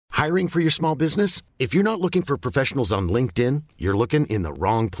Hiring for your small business? If you're not looking for professionals on LinkedIn, you're looking in the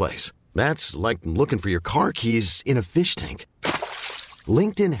wrong place. That's like looking for your car keys in a fish tank.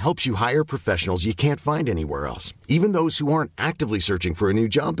 LinkedIn helps you hire professionals you can't find anywhere else, even those who aren't actively searching for a new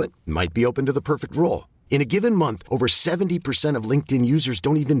job but might be open to the perfect role. In a given month, over 70% of LinkedIn users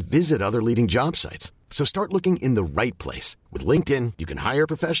don't even visit other leading job sites. So start looking in the right place. With LinkedIn, you can hire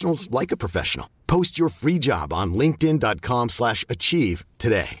professionals like a professional. Post your free job on linkedin.com/achieve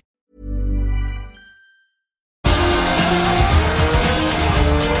today.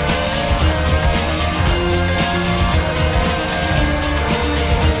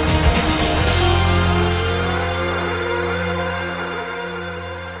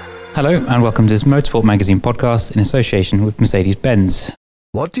 Hello and welcome to this Motorsport Magazine podcast in association with Mercedes-Benz.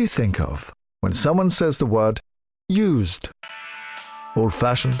 What do you think of when someone says the word used?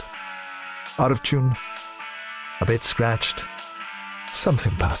 Old-fashioned? Out of tune? A bit scratched?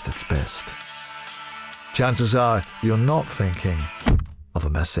 Something past its best? Chances are you're not thinking of a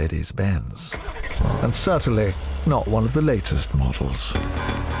Mercedes-Benz. And certainly not one of the latest models.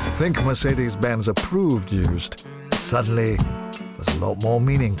 Think Mercedes-Benz approved used. Suddenly, there's a lot more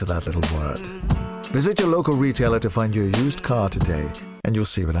meaning to that little word. Visit your local retailer to find your used car today, and you'll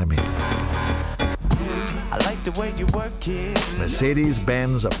see what I mean. I like the way you work it.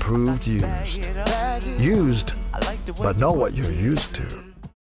 Mercedes-Benz approved used. Used, but not what you're used to.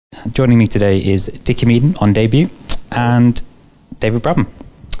 Joining me today is Dickie Meaden on debut and David Brabham.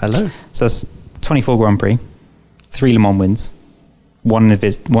 Hello. So that's 24 Grand Prix, 3 Le Mans wins, one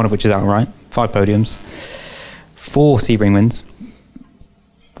of which is outright, 5 podiums, 4 Sebring wins,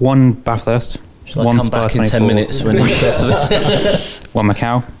 1 Bathurst, Shall 1 I come Spa back in 24, 10 minutes when it's better? 1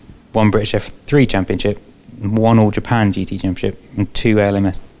 Macau, 1 British F3 Championship, 1 All Japan GT Championship, and 2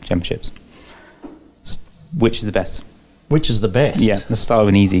 ALMS Championships. Which is the best? Which is the best? Yeah, let's start with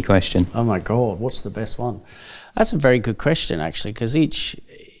an easy question. Oh my God, what's the best one? That's a very good question, actually, because each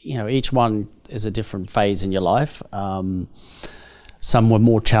one is a different phase in your life. Some were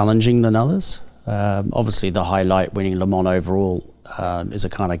more challenging than others. Obviously, the highlight, winning Le Mans overall, is a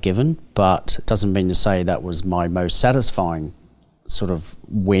kind of given, but it doesn't mean to say that was my most satisfying sort of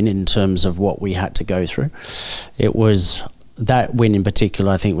win in terms of what we had to go through. It was that win in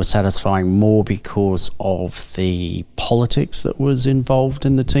particular, I think, was satisfying more because of the politics that was involved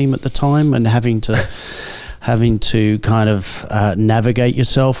in the team at the time, and having to kind of navigate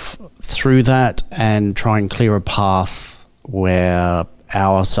yourself through that and try and clear a path where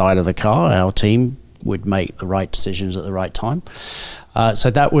our side of the car, our team, would make the right decisions at the right time.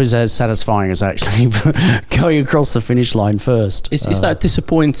 So that was as satisfying as actually going across the finish line first. Is that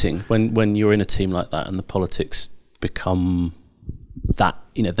disappointing when you're in a team like that and the politics become that,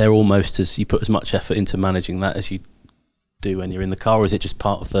 they're almost as, you put as much effort into managing that as you do when you're in the car, or is it just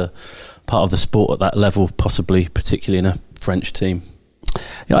part of the sport at that level, possibly particularly in a French team?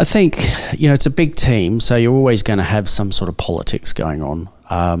 Yeah, I think, it's a big team, so you're always going to have some sort of politics going on.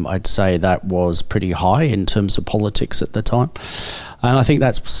 I'd say that was pretty high in terms of politics at the time. And I think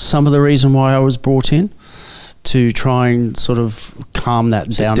that's some of the reason why I was brought in, to try and sort of calm that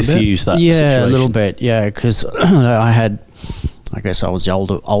down a bit. Diffuse that situation. situation. A little bit, yeah, because I guess I was the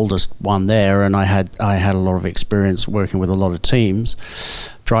oldest one there, and I had a lot of experience working with a lot of teams,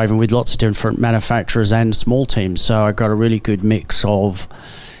 driving with lots of different manufacturers and small teams. So I got a really good mix of,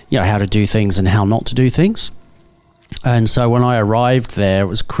 how to do things and how not to do things. And so when I arrived there, it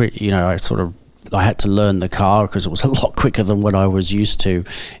was quick. I had to learn the car because it was a lot quicker than what I was used to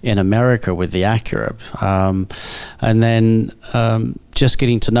in America with the Acura. And then just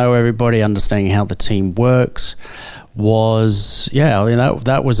getting to know everybody, understanding how the team works was,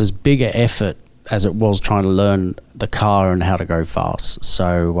 that was as big an effort as it was trying to learn the car and how to go fast.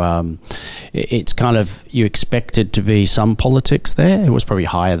 So it's kind of, you expected to be some politics there. It was probably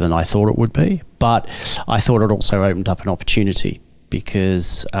higher than I thought it would be, but I thought it also opened up an opportunity,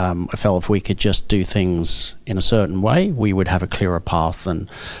 because I felt if we could just do things in a certain way, we would have a clearer path than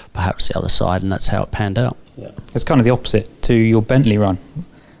perhaps the other side, and that's how it panned out. Yeah. It's kind of the opposite to your Bentley run,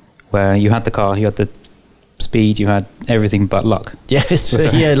 where you had the car, you had the speed, you had everything but luck. Yes,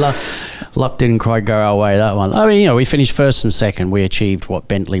 luck didn't quite go our way, that one. I mean, we finished first and second. We achieved what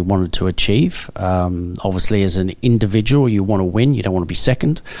Bentley wanted to achieve. Obviously, as an individual, you want to win. You don't want to be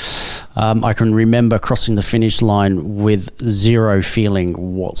second. I can remember crossing the finish line with zero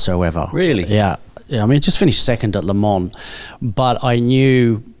feeling whatsoever. Really? Yeah. I mean, I just finished second at Le Mans, but I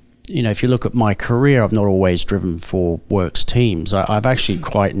knew, if you look at my career, I've not always driven for works teams. I've actually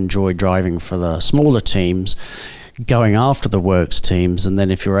quite enjoyed driving for the smaller teams, going after the works teams, and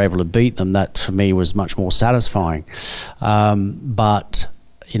then if you're able to beat them, that for me was much more satisfying. But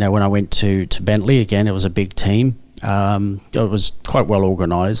when I went to Bentley again, it was a big team. It was quite well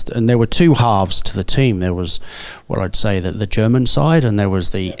organised, and there were two halves to the team. There was what I'd say that the German side, and there was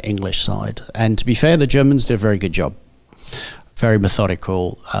the English side. And to be fair, the Germans did a very good job, very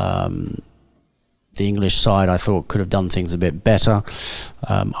methodical. The English side, I thought, could have done things a bit better.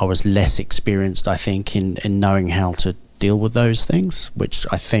 I was less experienced, I think, in knowing how to deal with those things, which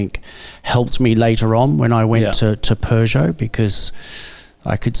I think helped me later on when I went to Peugeot, because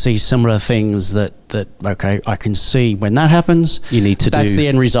I could see similar things that okay, I can see when that happens, that's the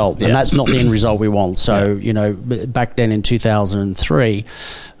end result, and that's not the end result we want. So back then in 2003,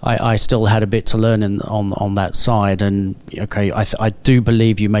 I still had a bit to learn on that side, and okay, I do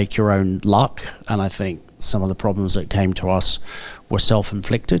believe you make your own luck, and I think some of the problems that came to us were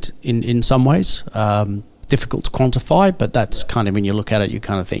self-inflicted in some ways. Difficult to quantify, but that's kind of, when you look at it, you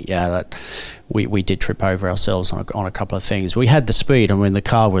kind of think, that we did trip over ourselves on a couple of things. We had the speed. I mean, the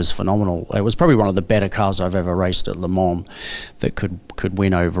car was phenomenal. It was probably one of the better cars I've ever raced at Le Mans that could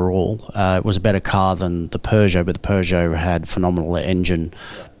win overall. It was a better car than the Peugeot, but the Peugeot had phenomenal engine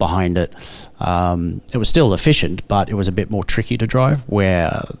behind it. It was still efficient, but it was a bit more tricky to drive,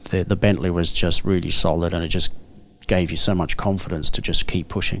 where the Bentley was just really solid, and it just gave you so much confidence to just keep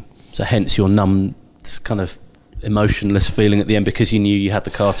pushing. So hence your numb, kind of emotionless feeling at the end, because you knew you had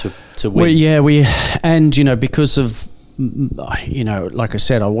the car to win. Because of, like I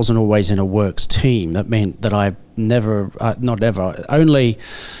said, I wasn't always in a works team. That meant that I only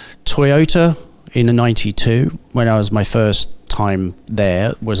Toyota in the 92, when I was my first time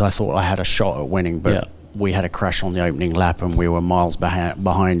there, I thought I had a shot at winning, but we had a crash on the opening lap and we were miles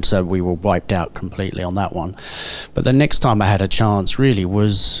behind, so we were wiped out completely on that one. But the next time I had a chance really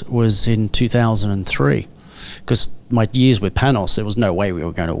was in 2003, because my years with Panos, there was no way we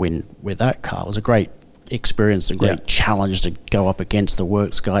were going to win with that car. It was a great experience, a great challenge to go up against the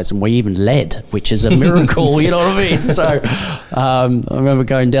works guys, and we even led, which is a miracle. You know what I mean? So I remember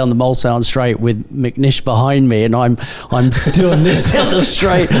going down the Mulsanne straight with McNish behind me, and I'm doing this down the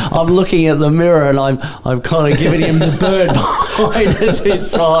straight. I'm looking at the mirror, and I'm kind of giving him the bird behind as he's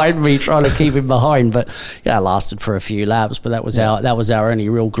behind me, trying to keep him behind. But it lasted for a few laps. But that was our only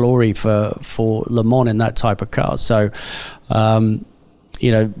real glory for Le Mans in that type of car. So.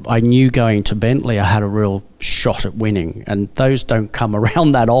 I knew going to Bentley I had a real shot at winning, and those don't come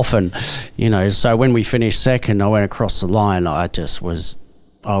around that often, So when we finished second, I went across the line. I was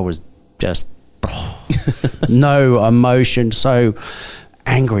just no emotion, so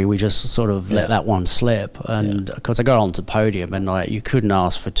angry. We just sort of let that one slip, and because I got onto the podium, and you couldn't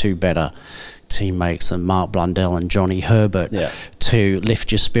ask for two better teammates than Mark Blundell and Johnny Herbert to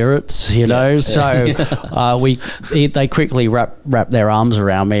lift your spirits, So they quickly wrapped their arms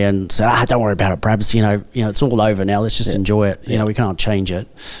around me and said, "Don't worry about it, Brabs. It's all over now. Let's just enjoy it. We can't change it."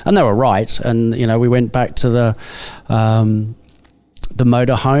 And they were right. And we went back to the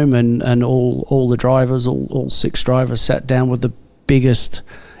motorhome, and all the drivers, all six drivers, sat down with the biggest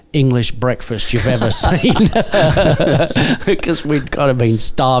English breakfast you've ever seen, because we'd kind of been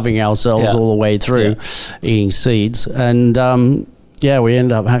starving ourselves all the way through, eating seeds, and we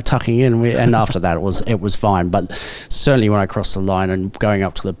ended up tucking in, and after that it was fine. But certainly when I crossed the line and going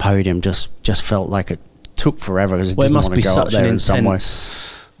up to the podium, just felt like it took forever, because it didn't want to go up there in some way.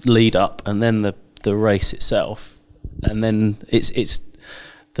 Lead up, and then the race itself, and then it's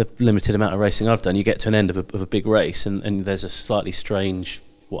the limited amount of racing I've done. You get to an end of a big race, and there's a slightly strange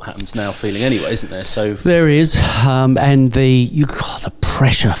what happens now feeling anyway, isn't there? So there is, and the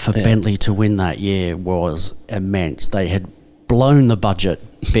pressure for Bentley to win that year was immense. They had blown the budget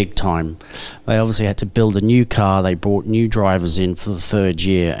big time. They obviously had to build a new car. They brought new drivers in for the third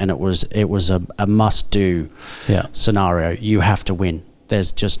year, and it was a must-do scenario. You have to win.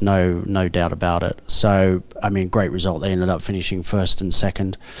 There's just no doubt about it. So, great result. They ended up finishing first and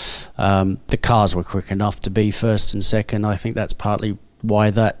second. The cars were quick enough to be first and second. I think that's partly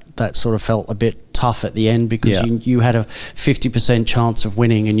why that sort of felt a bit tough at the end, because you had a 50% chance of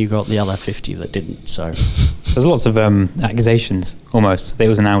winning, and you got the other 50 that didn't. So there's lots of accusations almost that it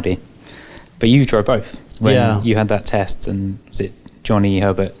was an Audi, but you drove both when you had that test. And was it Johnny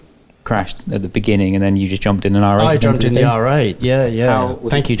Herbert crashed at the beginning, and then you just jumped in an R8? I jumped in the R8. Yeah.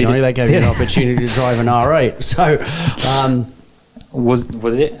 Thank you, Johnny. That gave me an opportunity to drive an R8. So was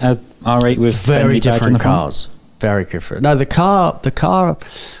it an R8 with very different cars? Very different. No, the car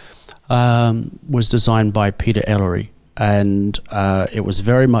was designed by Peter Ellery, and it was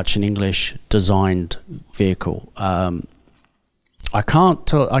very much an English designed vehicle. I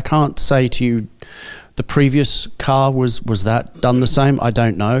can't say to you the previous car was that done the same? I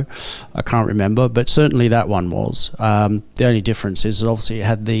don't know. I can't remember, but certainly that one was. The only difference is that obviously it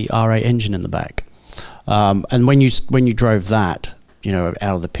had the R8 engine in the back. And when you drove that, you know,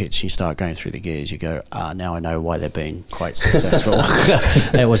 out of the pits, you start going through the gears, you go, now I know why they've been quite successful.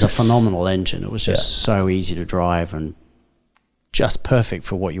 It was a phenomenal engine. It was just so easy to drive and just perfect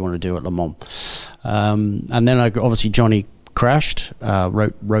for what you want to do at Le Mans. And then obviously Johnny crashed,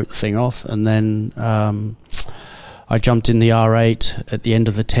 wrote the thing off, and then I jumped in the R8 at the end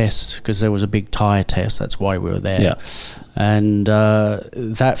of the test because there was a big tyre test. That's why we were there. Yeah. And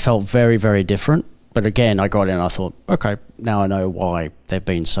that felt very, very different. But again, I got in and I thought, okay, now I know why they've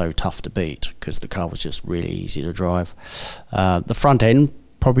been so tough to beat, because the car was just really easy to drive. The front end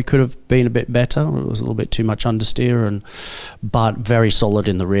probably could have been a bit better. It was a little bit too much understeer, but very solid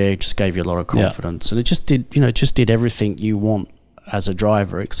in the rear. Just gave you a lot of confidence, and it just did everything you want as a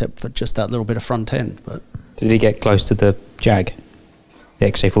driver, except for just that little bit of front end. But did he get close to the Jag, the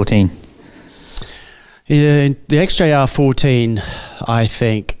XJ14? Yeah, the XJR14, I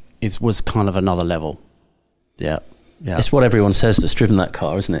think, was kind of another level. Yeah. It's what everyone says that's driven that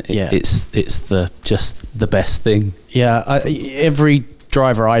car, isn't it? It's just the best thing. Yeah, every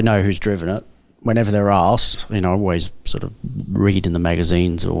driver I know who's driven it, whenever they're asked, you know, I always sort of read in the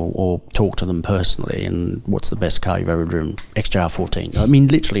magazines or talk to them personally, and what's the best car you've ever driven? XJR14. I mean,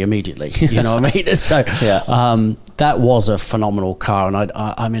 literally immediately. You know what I mean? So that was a phenomenal car, and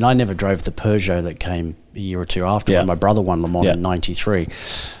I mean, I never drove the Peugeot that came a year or two after when my brother won Le Mans in '93.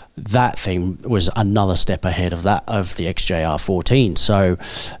 That thing was another step ahead of the XJR14, so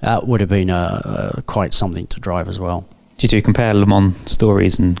that would have been quite something to drive as well. Did you compare Le Mans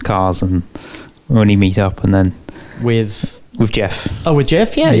stories and cars, and when you meet up, and then with Jeff? Oh, with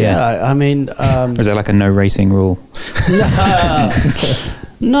Jeff, yeah. I mean, is there like a no racing rule?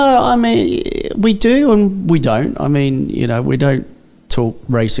 No, I mean, we do and we don't. I mean, you know, we don't talk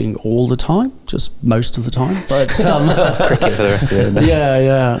racing all the time, just most of the time. But cricket for the rest of it, isn't it?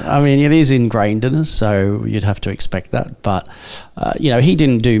 Yeah. I mean, it is ingrained in us, so you'd have to expect that. But you know, he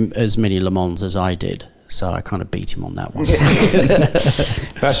didn't do as many Le Mans as I did, so I kind of beat him on that one.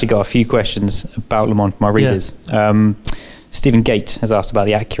 I've actually got a few questions about Le Mans for my readers. Stephen Gate has asked about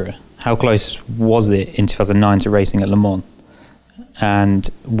the Acura. How close was it in 2009 to racing at Le Mans? And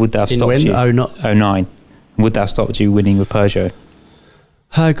would that have stopped you? 09. Would that have stopped you winning with Peugeot?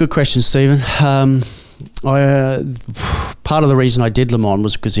 Good question, Stephen. Part of the reason I did Le Mans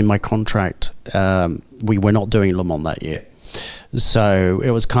was because in my contract we were not doing Le Mans that year. So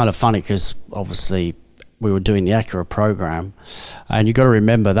it was kind of funny because obviously we were doing the Acura program, and you got to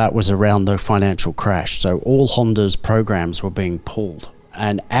remember that was around the financial crash. So all Honda's programs were being pulled,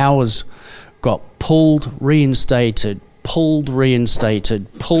 and ours got pulled, reinstated, pulled, reinstated.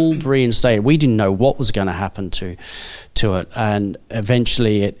 We didn't know what was going to happen to it, and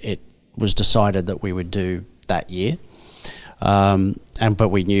eventually it was decided that we would do that year. But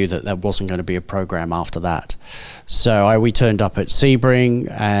we knew that wasn't going to be a program after that. So we turned up at Sebring,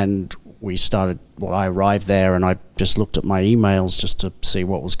 and we started. Well, I arrived there, and I just looked at my emails just to see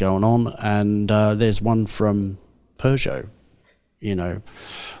what was going on. And there's one from Peugeot. You know,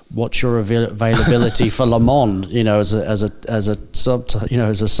 what's your availability for Le Mans? You know, as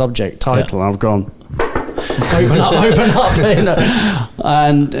a subject title. And I've gone, open up. You know?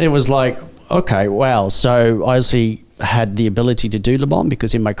 And it was like, okay, wow. So I obviously had the ability to do Le Mans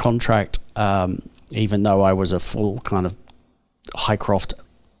because in my contract, even though I was a full kind of Highcroft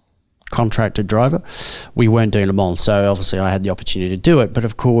contracted driver, we weren't doing Le Mans. So obviously I had the opportunity to do it. But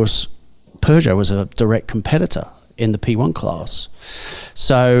of course, Peugeot was a direct competitor in the P1 class.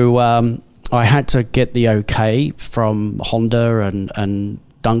 So I had to get the okay from Honda and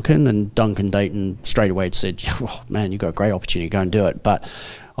Duncan, and Duncan Dayton straight away said, oh, man, you've got a great opportunity, go and do it. But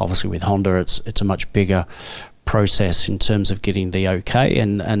obviously with Honda, it's a much bigger process in terms of getting the okay,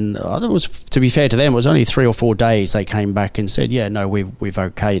 and I thought it was, to be fair to them, it was only 3 or 4 days they came back and said, yeah, no, we've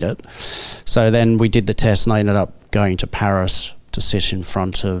okayed it. So then we did the test, and I ended up going to Paris to sit in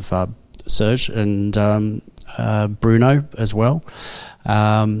front of Serge and Bruno as well,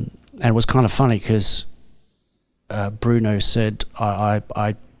 and it was kind of funny because Bruno said,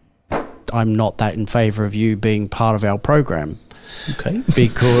 I'm not that in favour of you being part of our program. Okay.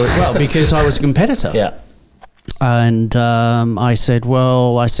 Because I was a competitor. Yeah. And I said,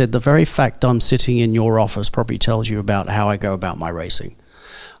 the very fact I'm sitting in your office probably tells you about how I go about my racing.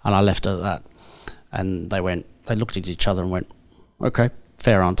 And I left it at that. And they looked at each other and went, okay,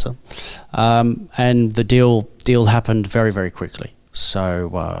 fair answer. And the deal happened very, very quickly. So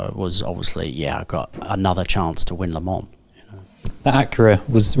it was obviously, I got another chance to win Le Mans. You know. That Acura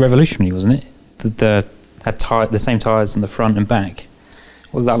was revolutionary, wasn't it? had the same tyres in the front and back.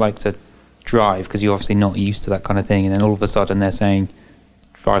 What was that like to drive? Because you're obviously not used to that kind of thing, and then all of a sudden they're saying,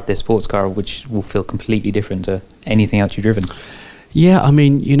 drive this sports car, which will feel completely different to anything else you've driven. Yeah, I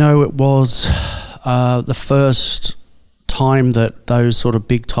mean, it was the first time that those sort of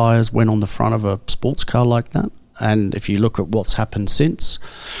big tyres went on the front of a sports car like that. And if you look at what's happened since,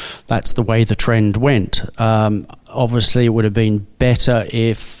 that's the way the trend went. Obviously, it would have been better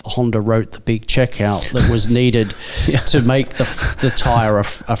if Honda wrote the big checkout that was needed to make the tyre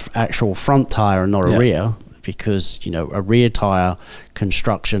a actual front tyre and not a rear. Because a rear tire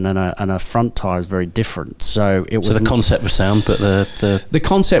construction and a front tire is very different. So it was. So the concept was sound, but the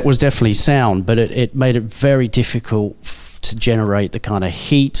concept was definitely sound, but it made it very difficult to generate the kind of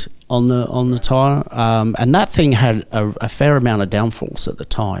heat on the tire, and that thing had a fair amount of downforce at the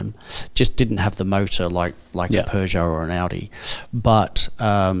time. Just didn't have the motor like a Peugeot or an Audi, but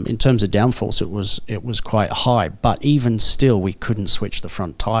in terms of downforce, it was quite high. But even still, we couldn't switch the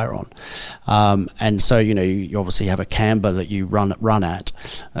front tire on, and so you obviously have a camber that you run at,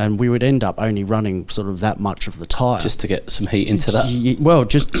 and we would end up only running sort of that much of the tire just to get some heat into that. Well,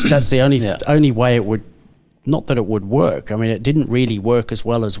 that's the only way it would. Not that it would work. I mean, it didn't really work as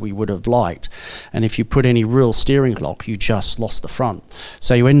well as we would have liked. And if you put any real steering lock, you just lost the front.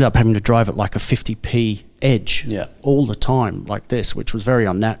 So you ended up having to drive it like a 50p edge all the time like this, which was very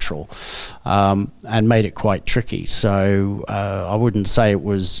unnatural and made it quite tricky. So I wouldn't say it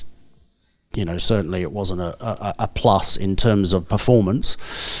was, certainly it wasn't a plus in terms of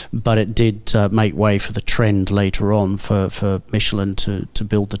performance, but it did make way for the trend later on for Michelin to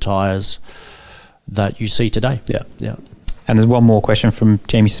build the tyres that you see today. Yeah. And there's one more question from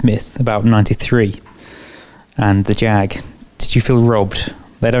Jamie Smith about 93 and the Jag. Did you feel robbed?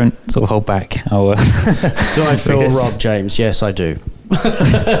 They don't sort of hold back. Do I feel robbed, James? Yes, I do.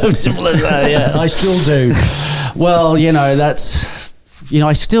 Simple as that, yeah. I still do. Well, that's...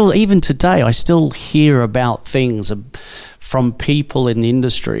 I still, even today, I still hear about things from people in the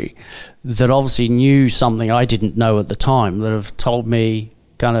industry that obviously knew something I didn't know at the time, that have told me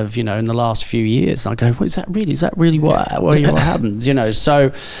kind of, in the last few years. And I go, is that really what happened?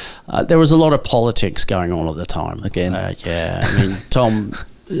 So there was a lot of politics going on at the time. Again. I mean, Tom,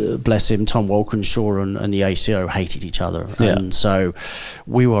 bless him, Tom Walkinshaw and the ACO hated each other. And so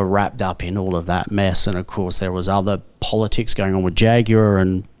we were wrapped up in all of that mess. And of course, there was other politics going on with Jaguar,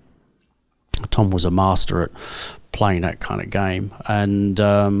 and Tom was a master at playing that kind of game. And,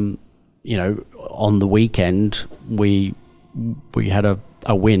 on the weekend, we had a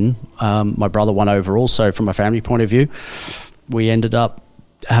win. My brother won over also from a family point of view. We ended up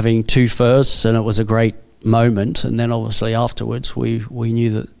having 2 firsts, and it was a great moment. And then obviously afterwards we knew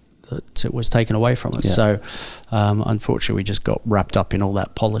that it was taken away from us. So unfortunately we just got wrapped up in all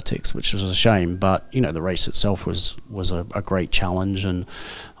that politics, which was a shame. But the race itself was a great challenge, and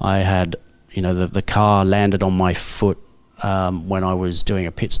I had the car landed on my foot when I was doing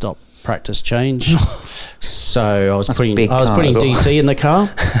a pit stop practice change. So I was putting DC in the car,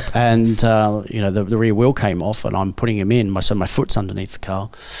 and the rear wheel came off, and I'm putting him in. So my foot's underneath the car,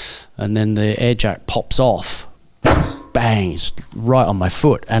 and then the air jack pops off. Bang! It's right on my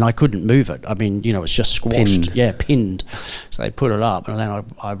foot, and I couldn't move it. I mean, it's just squashed. Pinned. So they put it up, and then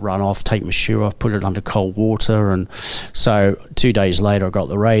I run off, take my shoe off, put it under cold water, and so 2 days later I got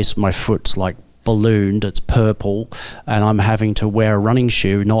the race. My foot's like ballooned. It's purple, and I'm having to wear a running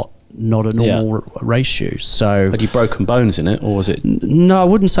shoe, not a normal race shoe. So had you broken bones in it, or was it? No, I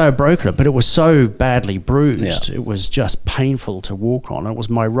wouldn't say I broken it, but it was so badly bruised. It was just painful to walk on. It was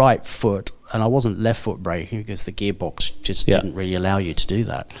my right foot, and I wasn't left foot braking because the gearbox just didn't really allow you to do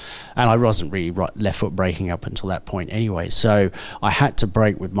that, and I wasn't really left foot braking up until that point anyway. So I had to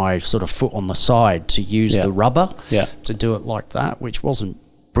brake with my sort of foot on the side to use the rubber to do it like that, which wasn't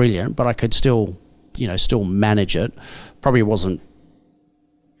brilliant, but I could still manage it. Probably wasn't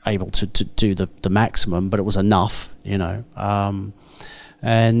able to do the maximum, but it was enough, and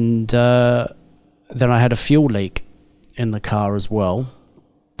then I had a fuel leak in the car as well.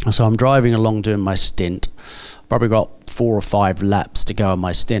 So I'm driving along doing my stint, probably got 4 or 5 laps to go on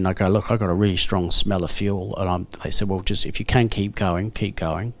my stint. I go, look, I got a really strong smell of fuel, and they said, well, just if you can keep going.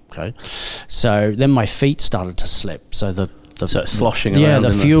 Okay, so then my feet started to slip, so so it's sloshing around. Yeah,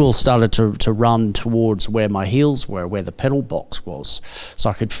 the fuel started to run towards where my heels were, where the pedal box was. So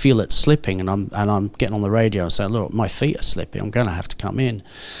I could feel it slipping, and I'm getting on the radio and saying, look, my feet are slipping. I'm going to have to come in.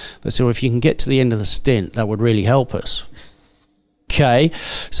 They said, well, if you can get to the end of the stint, that would really help us. Okay,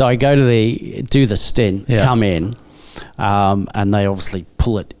 so I go to do the stint, come in, and they obviously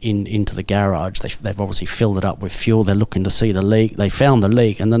pull it into the garage. They've obviously filled it up with fuel. They're looking to see the leak. They found the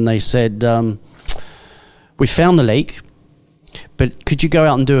leak, and then they said, we found the leak, but could you go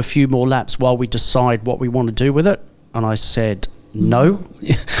out and do a few more laps while we decide what we want to do with it? And I said, no.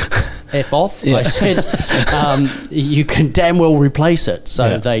 F off. Yeah. I said, you can damn well replace it.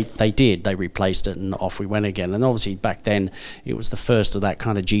 So they did. They replaced it, and off we went again. And obviously back then it was the first of that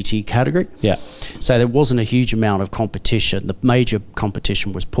kind of GT category. Yeah. So there wasn't a huge amount of competition. The major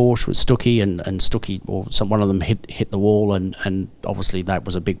competition was Porsche with Stuckey, and Stuckey, or one of them hit the wall, and obviously that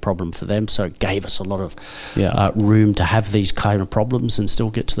was a big problem for them. So it gave us a lot of room to have these kind of problems and still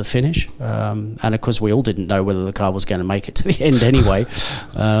get to the finish. And of course we all didn't know whether the car was going to make it to the end anyway.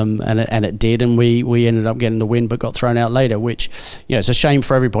 And it did, and we ended up getting the win, but got thrown out later, which, it's a shame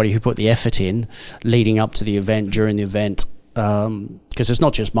for everybody who put the effort in leading up to the event, during the event, because it's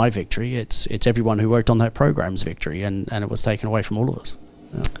not just my victory, it's everyone who worked on that program's victory, and it was taken away from all of us.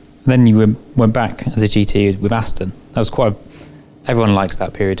 Yeah. Then you went back as a GT with Aston. That was everyone likes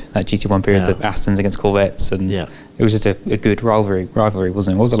that period, that GT1 period, the Astons against Corvettes, and it was just a good rivalry,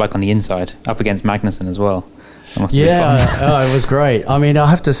 wasn't it? What was it like on the inside, up against Magnussen as well? That must have been fun. It was great. I mean, I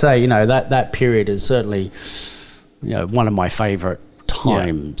have to say, that period is certainly, one of my favourite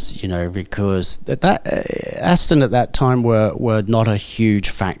times, because that Aston at that time were not a huge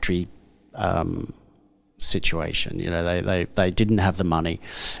factory situation. They didn't have the money.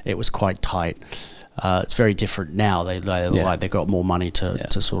 It was quite tight. It's very different now. They got more money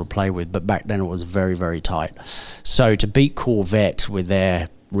to sort of play with, but back then it was very, very tight. So to beat Corvette with their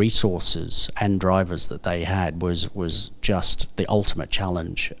resources and drivers that they had was just the ultimate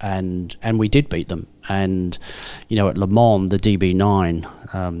challenge, and we did beat them. And at Le Mans, the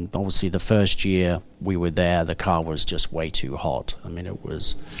DB9, obviously the first year we were there, the car was just way too hot. I mean, it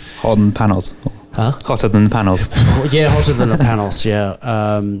was hotter than the panels. Hotter than the panels. Hotter than the panels.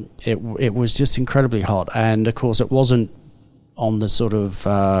 It was just incredibly hot, and of course it wasn't on the sort of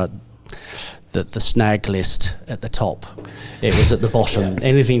the snag list at the top. It was at the bottom.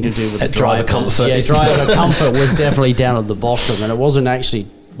 Anything to do with the driver comfort. Yeah, driver comfort was definitely down at the bottom, and it wasn't actually.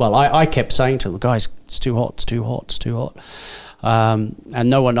 Well, I kept saying to them, guys, it's too hot, it's too hot, it's too hot. And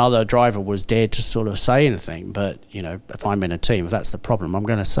no one other driver was dared to sort of say anything. But, if I'm in a team, if that's the problem, I'm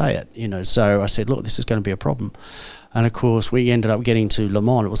going to say it. So I said, look, this is going to be a problem. And, of course, we ended up getting to Le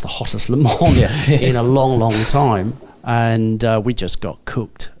Mans. It was the hottest Le Mans in a long, long time. And we just got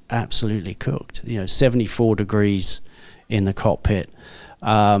cooked, absolutely cooked. 74 degrees in the cockpit.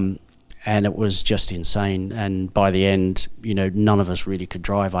 And it was just insane. And by the end, none of us really could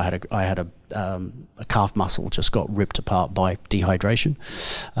drive. I had a calf muscle just got ripped apart by dehydration.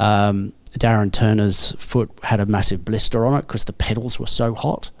 Darren Turner's foot had a massive blister on it because the pedals were so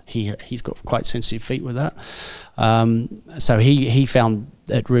hot. He's got quite sensitive feet with that. So he found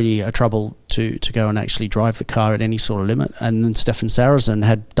it really a trouble to go and actually drive the car at any sort of limit. And then Stefan Sarrazin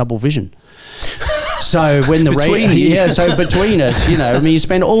had double vision. So when the so between us, you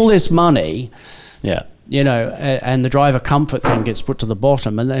spend all this money, and the driver comfort thing gets put to the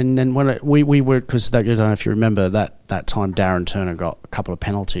bottom, and then when we were, because I don't know if you remember that time, Darren Turner got a couple of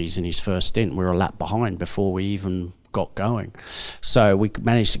penalties in his first stint. We were a lap behind before we even got going, so we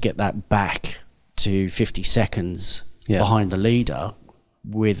managed to get that back to 50 seconds behind the leader,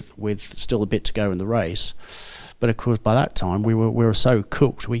 with still a bit to go in the race. But of course, by that time, we were so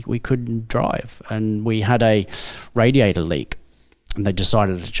cooked, we couldn't drive, and we had a radiator leak, and they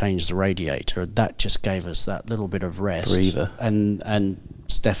decided to change the radiator. That just gave us that little bit of rest, breather, and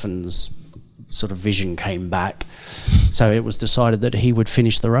Stefan's sort of vision came back. So it was decided that he would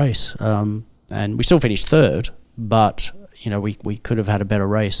finish the race, and we still finished third, but we could have had a better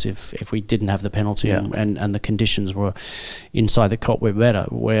race if we didn't have the penalty and the conditions were inside the cockpit better,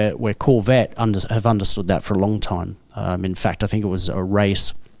 where Corvette have understood that for a long time. In fact, I think it was a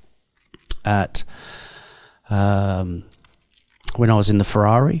race at when I was in the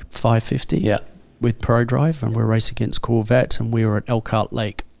Ferrari 550 with ProDrive, and we were racing against Corvette, and we were at Elkhart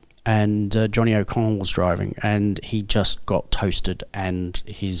Lake, and Johnny O'Connell was driving, and he just got toasted, and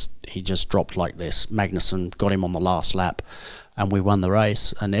he just dropped like this. Magnussen got him on the last lap, and we won the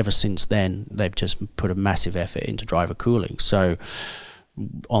race. And ever since then, they've just put a massive effort into driver cooling. So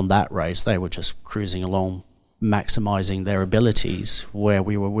on that race, they were just cruising along, maximising their abilities, where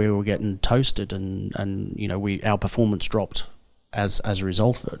we were getting toasted, and our performance dropped as a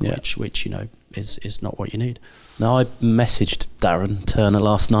result of it, which is not what you need. No, I messaged Darren Turner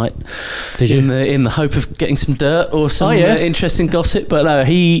last night. Did you? In the hope of getting some dirt or some interesting gossip, but no,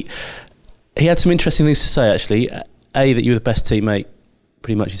 he had some interesting things to say, actually. That you were the best teammate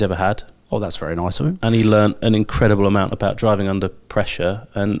pretty much he's ever had. Oh, that's very nice of him. And he learnt an incredible amount about driving under pressure,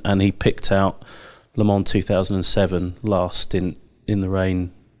 and he picked out Le Mans 2007 last in the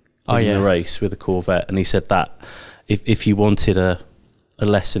rain in the race with a Corvette, and he said that if you wanted a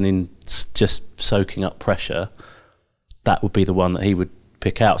lesson in just soaking up pressure, that would be the one that he would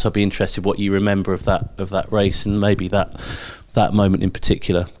pick out. So I'd be interested what you remember of that race, and maybe that moment in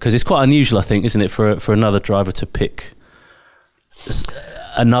particular, because it's quite unusual, I think, isn't it, for another driver to pick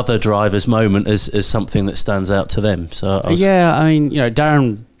another driver's moment as something that stands out to them. So I mean,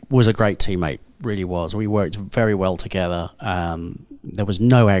 Darren was a great teammate, really was. We worked very well together. There was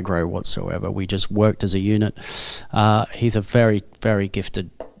no aggro whatsoever. We just worked as a unit. He's a very, very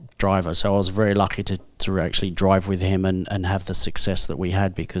gifted driver, so I was very lucky to actually drive with him and have the success that we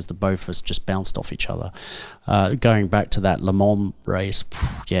had, because the both of us just bounced off each other. Going back to that Le Mans race,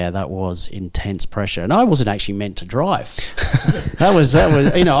 that was intense pressure, and I wasn't actually meant to drive. that was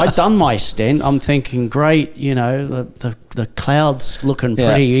I'd done my stint. I'm thinking, great, the clouds looking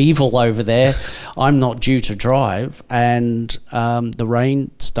pretty evil over there. I'm not due to drive, and the rain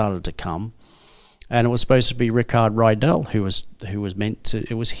started to come. And it was supposed to be Ricard Rydell who was meant to.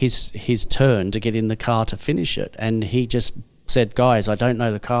 It was his turn to get in the car to finish it, and he just said, "Guys, I don't know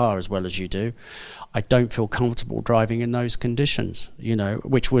the car as well as you do. I don't feel comfortable driving in those conditions."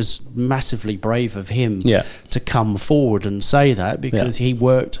 Which was massively brave of him to come forward and say that, because he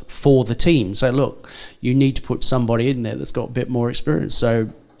worked for the team. So look, you need to put somebody in there that's got a bit more experience. So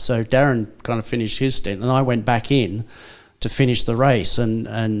Darren kind of finished his stint, and I went back in to finish the race, and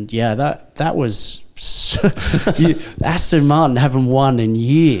that was Aston Martin haven't won in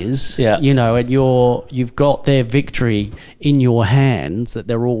years, and you've got their victory in your hands that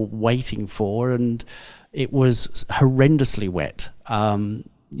they're all waiting for, and it was horrendously wet.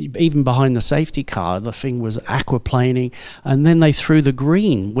 Even behind the safety car, the thing was aquaplaning, and then they threw the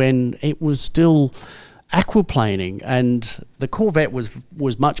green when it was still aquaplaning, and the Corvette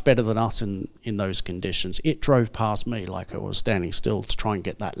was much better than us in those conditions. It drove past me like I was standing still to try and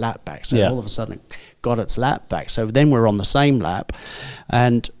get that lap back. So all of a sudden it got its lap back. So then we're on the same lap,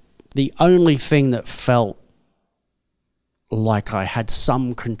 and the only thing that felt like I had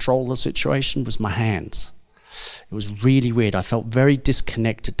some control of the situation was my hands. It was really weird. I felt very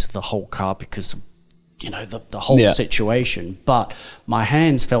disconnected to the whole car because of the whole situation, but my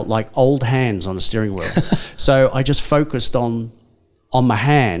hands felt like old hands on a steering wheel. So I just focused on my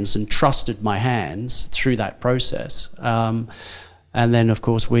hands and trusted my hands through that process. And then, of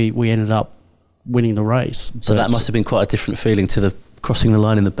course, we ended up winning the race. So that must have been quite a different feeling to the crossing the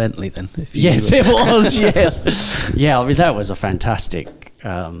line in the Bentley then. Yes, it was, yes. Yeah, I mean, that was a fantastic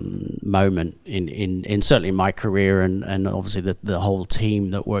moment in certainly my career, and obviously the whole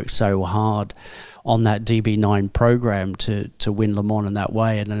team that worked so hard on that DB9 program to win Le Mans in that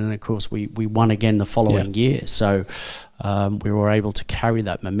way. And then, of course, we won again the following year. So we were able to carry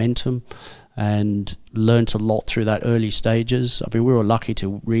that momentum and learnt a lot through that early stages. I mean, we were lucky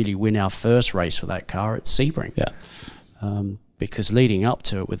to really win our first race for that car at Sebring. Because leading up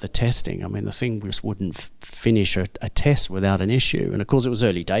to it with the testing, I mean, the thing just wouldn't finish a test without an issue. And of course, it was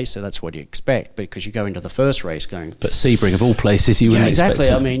early days, so that's what you expect. Because you go into the first race going... But Sebring, of all places, you wouldn't expect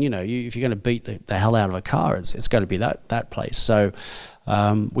exactly. I mean, if you're going to beat the hell out of a car, it's going to be that place. So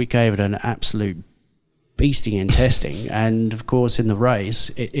we gave it an absolute beasting in testing. And of course, in the race,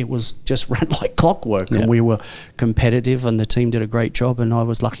 it was just ran like clockwork. And we were competitive, and the team did a great job. And I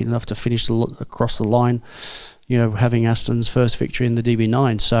was lucky enough to finish across the line, having Aston's first victory in the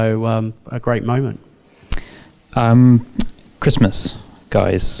DB9. So a great moment. Christmas,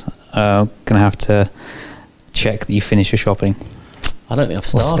 guys. Gonna have to check that you finish your shopping. I don't think I've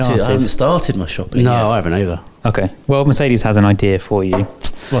started. I haven't started my shopping No, yet. I haven't either. Okay. Well, Mercedes has an idea for you.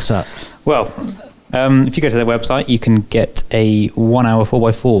 What's that? Well, if you go to their website, you can get a 1 hour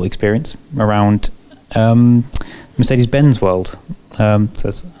 4x4 experience around Mercedes-Benz World. So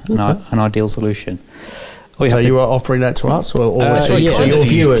it's an ideal solution. So you are offering that to us, or to your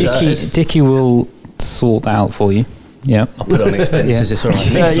viewers? Dickie will sort that out for you. Yeah, I'll put it on expenses. It's all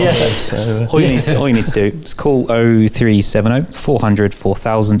right. All you need to do is call 0370 400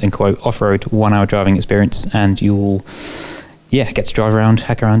 4000 and quote off-road 1 hour driving experience, and you'll get to drive around,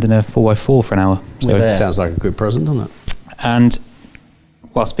 hack around in a 4x4 for an hour. So it sounds like a good present, doesn't it? And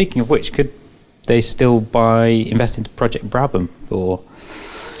well, speaking of which, could they still invest into Project Brabham for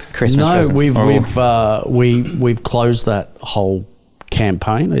Christmas presents? No, we've closed that whole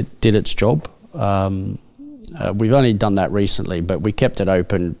campaign. It did its job. We've only done that recently, but we kept it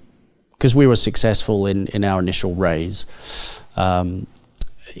open because we were successful in our initial raise.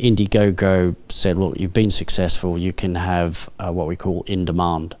 Indiegogo said, look, you've been successful, you can have what we call in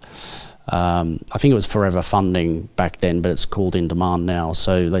demand. I think it was Forever Funding back then, but it's called In Demand now.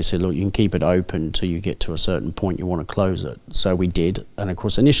 So they said, look, you can keep it open till you get to a certain point you want to close it. So we did, and of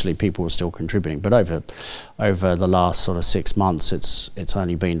course initially people were still contributing, but over the last sort of 6 months it's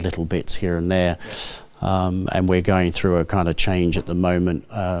only been little bits here and there. And we're going through a kind of change at the moment.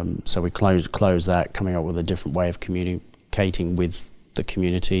 So we close that, coming up with a different way of communicating with the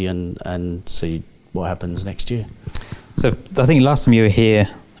community and see what happens next year. So I think last time you were here,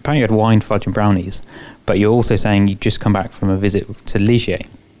 apparently you had wine, fudge and brownies, but you're also saying you'd just come back from a visit to Ligier.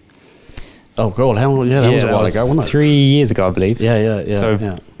 Oh God, how long? Yeah, that was a while ago, wasn't it? 3 years ago, I believe. Yeah. So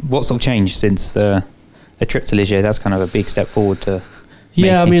what sort of changed since a trip to Ligier? That's kind of a big step forward to...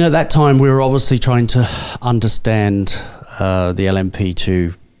 Yeah, I mean, at that time we were obviously trying to understand the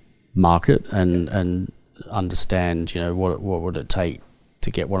LMP2 market and understand, what would it take to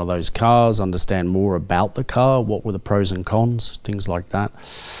get one of those cars, understand more about the car, what were the pros and cons, things like that.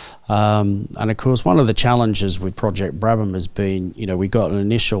 And of course, one of the challenges with Project Brabham has been, we got an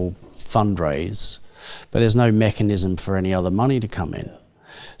initial fundraise, but there's no mechanism for any other money to come in.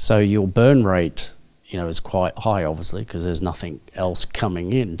 So your burn rate, is quite high, obviously, because there's nothing else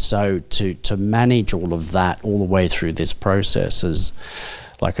coming in. So to manage all of that all the way through this process is,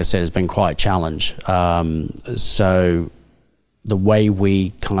 like I said, has been quite a challenge. So the way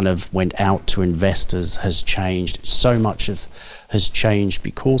we kind of went out to investors has changed. So much has changed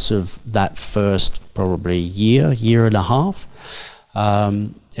because of that first probably year and a half.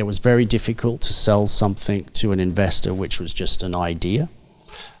 It was very difficult to sell something to an investor which was just an idea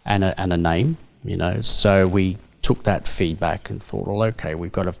and a name. So we took that feedback and thought, well, okay,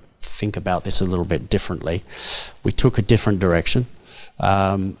 we've got to think about this a little bit differently. We took a different direction,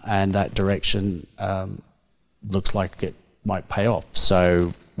 and that direction looks like it might pay off.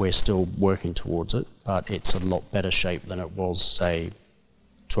 So we're still working towards it, but it's a lot better shape than it was, say,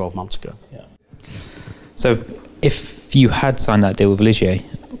 12 months ago. Yeah. So if you had signed that deal with Ligier,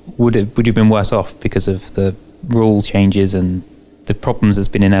 would you have been worse off because of the rule changes and the problems that's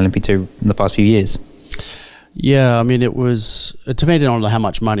been in LMP2 in the past few years? Yeah, I mean, it depended on how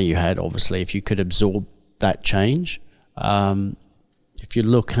much money you had, obviously, if you could absorb that change. If you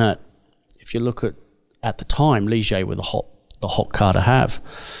look at the time, Ligier were the hot car to have.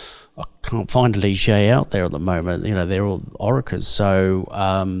 I can't find a Ligier out there at the moment. They're all Orecas. So,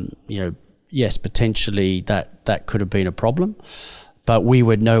 yes, potentially that could have been a problem. But we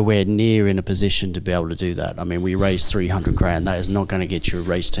were nowhere near in a position to be able to do that. I mean, we raised $300,000. That is not going to get you a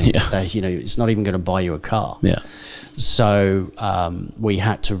race team. Yeah. It's not even going to buy you a car. Yeah. So we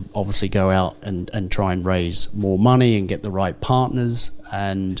had to obviously go out and try and raise more money and get the right partners.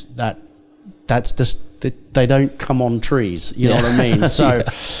 And that's just, they don't come on trees. You know what I mean? So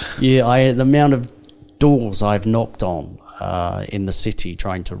the amount of doors I've knocked on in the city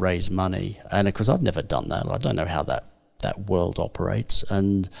trying to raise money, and of course I've never done that. I don't know how that world operates,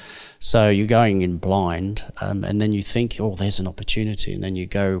 and so you're going in blind, and then you think, oh, there's an opportunity, and then you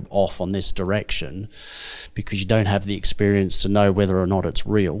go off on this direction because you don't have the experience to know whether or not it's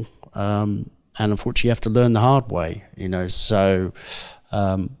real, and unfortunately you have to learn the hard way, so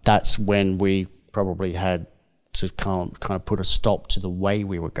that's when we probably had to kind of put a stop to the way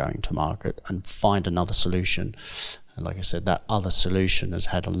we were going to market and find another solution. And like I said, that other solution has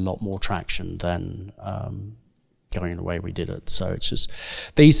had a lot more traction than going the way we did it. So it's just,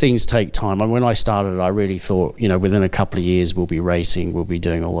 these things take time. And when I started, I really thought, within a couple of years we'll be racing, we'll be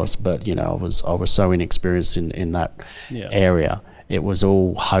doing all this. But I was so inexperienced in that area. It was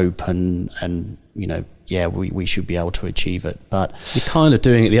all hope and we should be able to achieve it. But you're kind of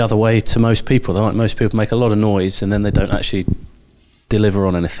doing it the other way to most people. Like most people make a lot of noise and then they don't actually deliver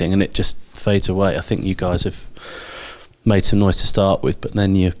on anything, and it just fades away. I think you guys have made some noise to start with, but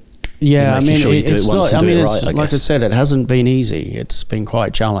then you. Yeah, it's not. I mean, it's, like I said, it hasn't been easy. It's been quite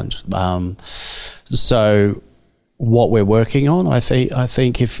a challenge. So, what we're working on, I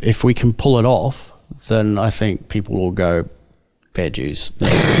think, if we can pull it off, then I think people will go fair dues.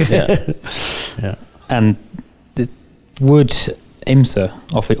 Yeah. And would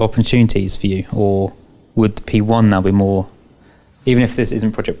IMSA offer opportunities for you, or would P1 now be more? Even if this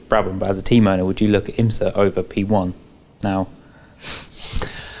isn't Project Brabham, but as a team owner, would you look at IMSA over P1 now?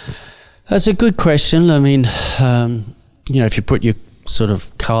 That's a good question. I mean, if you put your sort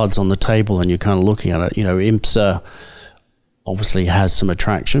of cards on the table and you're kind of looking at it, IMSA obviously has some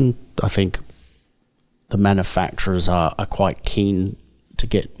attraction. I think the manufacturers are quite keen to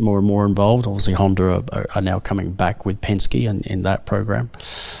get more and more involved. Obviously, Honda are now coming back with Penske in that program.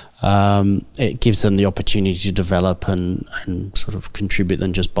 It gives them the opportunity to develop and sort of contribute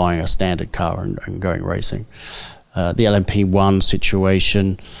than just buying a standard car and going racing. The LMP1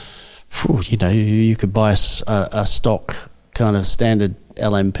 situation, you could buy a stock kind of standard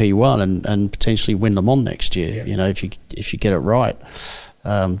LMP1 and potentially win Le Mans next year. You know, if you get it right.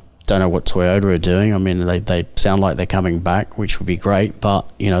 Don't know what Toyota are doing. I mean, they sound like they're coming back, which would be great,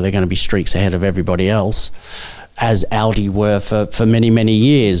 but they're going to be streaks ahead of everybody else, as Audi were for many, many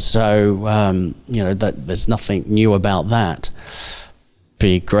years. So there's nothing new about that.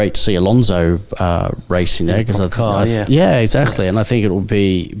 Be great to see Alonso racing there, because exactly, and I think it will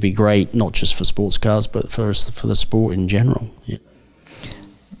be great not just for sports cars but for the sport in general. Yeah.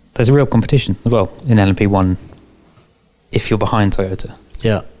 There's a real competition as well in LMP1 if you're behind Toyota.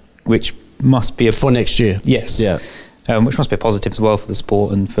 Yeah. Which must be for next year. Yes. Yeah. Which must be a positive as well for the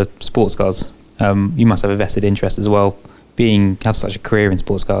sport and for sports cars. You must have a vested interest as well, have such a career in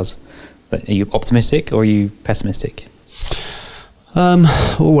sports cars. Are you optimistic or are you pessimistic?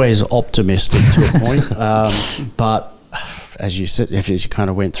 Always optimistic to a point. But as you said, if you kind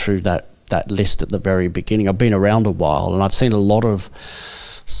of went through that list at the very beginning, I've been around a while and I've seen a lot of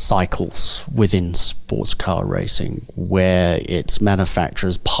cycles within sports car racing where it's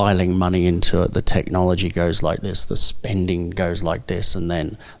manufacturers piling money into it. The technology goes like this, the spending goes like this, and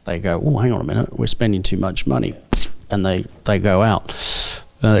then they go, oh, hang on a minute, we're spending too much money, and they go out.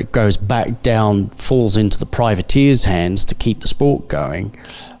 It goes back down, falls into the privateers' hands to keep the sport going,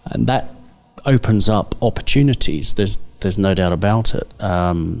 and that opens up opportunities. There's no doubt about it,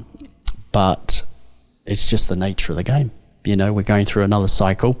 but it's just the nature of the game. We're going through another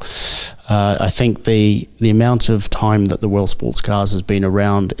cycle. I think the amount of time that the World Sports Cars has been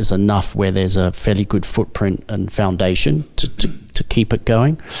around is enough where there's a fairly good footprint and foundation to keep it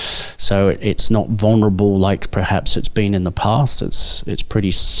going. So it's not vulnerable like perhaps it's been in the past. It's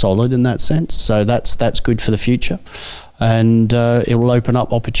pretty solid in that sense. So that's good for the future. And it will open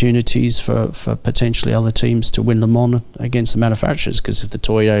up opportunities for potentially other teams to win Le Mans against the manufacturers, because if the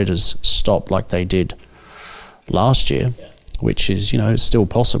Toyotas stop like they did last year, which is it's still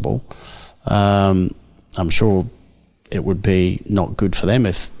possible, I'm sure it would be not good for them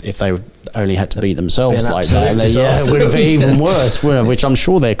if they only had to beat themselves like that. It would be even worse, which I'm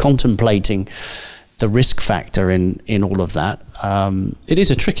sure they're contemplating the risk factor in all of that. It is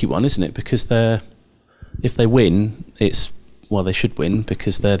a tricky one, isn't it? Because if they win, they should win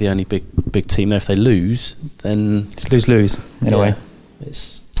because they're the only big team there. If they lose, then it's lose-lose in a way.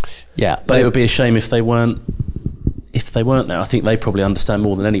 But it would be a shame if they weren't there. I think they probably understand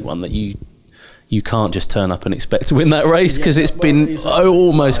more than anyone that you can't just turn up and expect to win that race, because it's been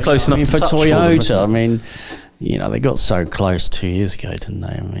almost close enough to for touch Toyota. They got so close 2 years ago, didn't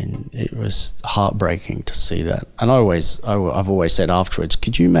they? It was heartbreaking to see that. And I've always said afterwards,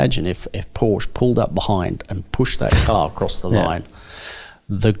 could you imagine if Porsche pulled up behind and pushed that car across the line?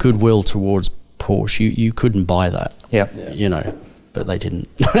 The goodwill towards Porsche, you couldn't buy that. Yeah. But they didn't.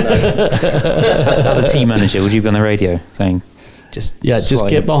 As a team manager, would you be on the radio saying, just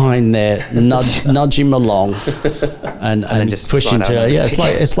get behind there, nudge him along, and just push him to. Yeah,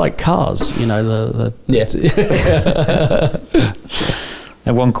 it's like cars,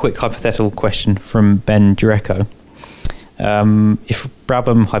 And one quick hypothetical question from Ben Jureco. If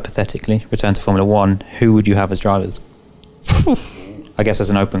Brabham hypothetically returned to Formula One, who would you have as drivers? I guess that's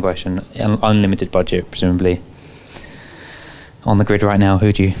an open question. Unlimited budget, presumably. On the grid right now,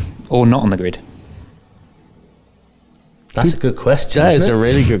 who do you, or not on the grid? That's a good question. That is a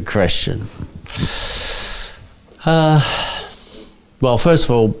really good question. Well, first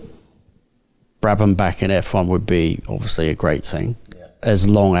of all, Brabham back in F1 would be obviously a great thing, as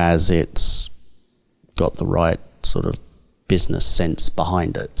long as it's got the right sort of business sense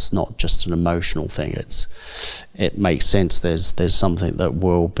behind it. It's not just an emotional thing. It makes sense. There's something that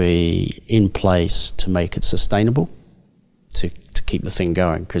will be in place to make it sustainable, to keep the thing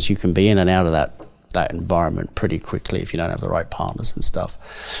going, because you can be in and out of that environment pretty quickly if you don't have the right partners and stuff.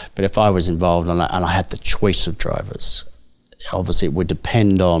 But if I was involved and I had the choice of drivers, obviously it would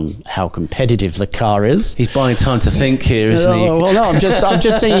depend on how competitive the car is. He's buying time to think here, isn't he? Well, no, I'm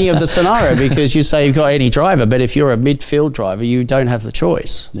just thinking of the scenario, because you say you've got any driver, but if you're a midfield driver, you don't have the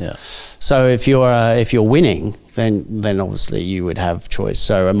choice. Yeah. So if you're winning, then obviously you would have choice.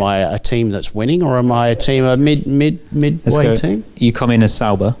 So am I a team that's winning, or am I a midway team? You come in as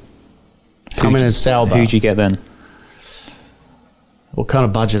Sauber. Who do you get then? What kind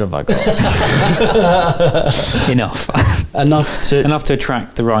of budget have I got? Enough to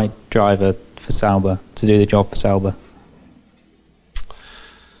attract the right driver for Sauber, to do the job for Sauber.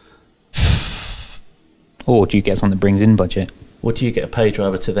 Or do you get someone that brings in budget? Or do you get a pay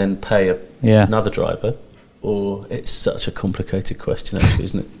driver to then pay another driver? or it's such a complicated question, actually,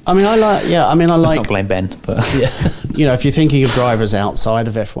 isn't it? Let's not blame Ben, but if you're thinking of drivers outside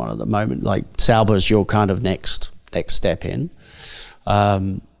of F1 at the moment, like Sauber's your kind of next step in.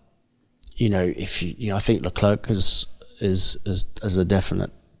 I think Leclerc is a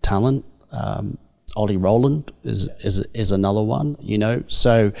definite talent. Ollie Rowland is another one.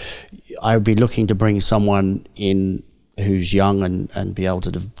 So I would be looking to bring someone in who's young and be able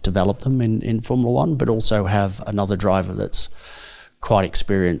to develop them in Formula One, but also have another driver that's quite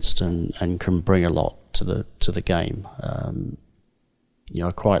experienced and can bring a lot to the game.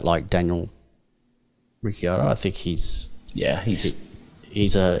 I quite like Daniel Ricciardo. I think he's a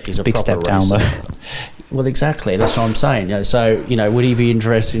big proper step down racer. though. Well, exactly. That's what I'm saying. So would he be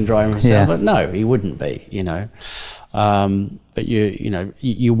interested in driving for Sauber? No, he wouldn't be. But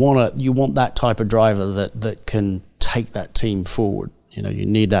you want that type of driver that can take that team forward. You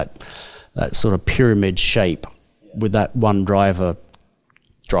need that sort of pyramid shape with that one driver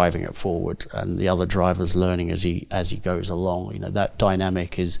driving it forward and the other drivers learning as he goes along. That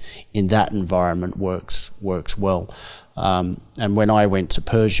dynamic is in that environment works well. And when I went to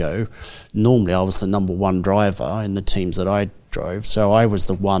Peugeot, normally I was the number one driver in the teams that I drove, so I was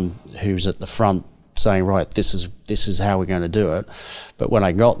the one who's at the front saying, right, this is how we're going to do it. But when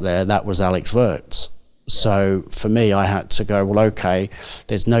I got there, that was Alex Wurz. So for me, I had to go, well, okay,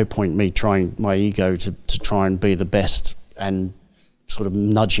 there's no point me trying my ego to try and be the best and sort of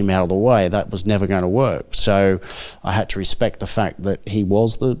nudge him out of the way. That was never going to work. So I had to respect the fact that he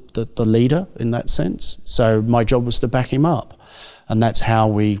was the leader in that sense. So my job was to back him up. And that's how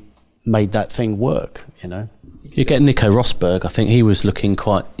we made that thing work, You get Nico Rosberg. I think he was looking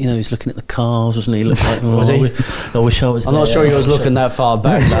quite, he was looking at the cars, wasn't he? Looked like, was he? I wish I was I'm there. not sure he was looking that far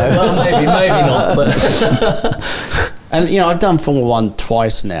back, though. Well, maybe not. But And, I've done Formula One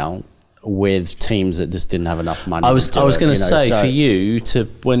twice now with teams that just didn't have enough money. I was going to say, for you, to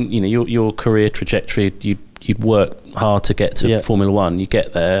when, your career trajectory, you'd work hard to get to Formula One. You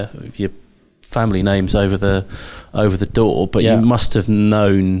get there, your family name's over the door, but you must have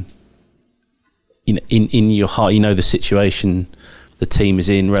known, in your heart, the situation the team is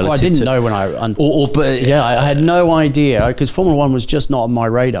in relative. Well, I didn't to, know when I had no idea, because Formula One was just not on my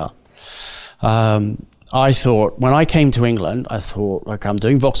radar. I thought, when I came to England, okay, I'm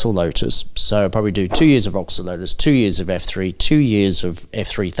doing Vauxhall Lotus, so I'll probably do 2 years of Vauxhall Lotus, 2 years of F3, 2 years of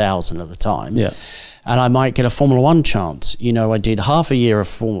F3000 at the time. Yeah. And I might get a Formula One chance. I did half a year of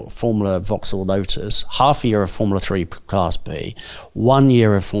Formula Vauxhall Lotus, half a year of Formula 3 Class B, 1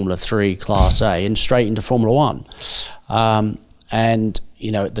 year of Formula 3 Class A, and straight into Formula One. And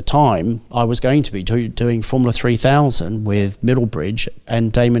at the time, I was going to be doing Formula 3000 with Middlebridge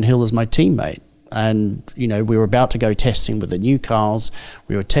and Damon Hill as my teammate. And, we were about to go testing with the new cars.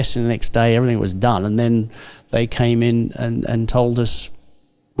 We were testing the next day. Everything was done. And then they came in and told us,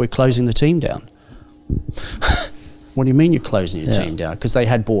 we're closing the team down. What do you mean you're closing your team down? Because they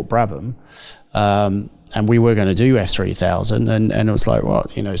had bought Brabham. And we were going to do F3000. And it was like,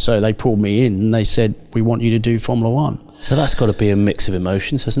 what? So they pulled me in and they said, we want you to do Formula One. So that's got to be a mix of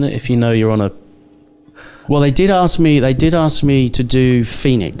emotions, hasn't it? If you're on a... Well, they did ask me to do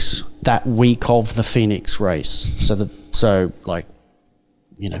Phoenix that week of the Phoenix race.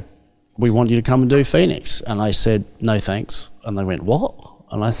 We want you to come and do Phoenix. And I said, no, thanks. And they went, what?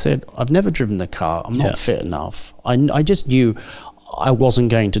 And I said, I've never driven the car. I'm not fit enough. I just knew I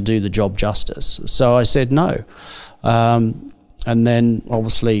wasn't going to do the job justice. So I said no. And then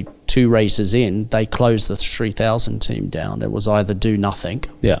obviously 2 races in, they closed the 3000 team down. It was either do nothing,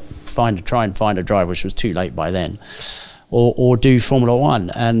 try and find a driver, which was too late by then, or do Formula One.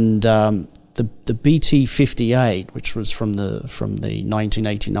 And the BT58, which was from the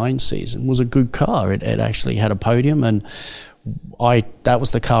 1989 season, was a good car. It actually had a podium, and that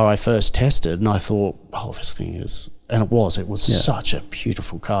was the car I first tested, and I thought, oh, this thing is, and it was such a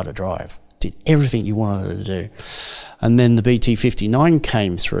beautiful car to drive. Did everything you wanted it to do. And then the BT59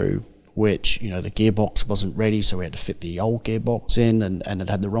 came through, which, the gearbox wasn't ready, so we had to fit the old gearbox in, and it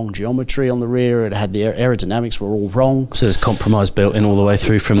had the wrong geometry on the rear. It had the aerodynamics were all wrong. So there's compromise built in all the way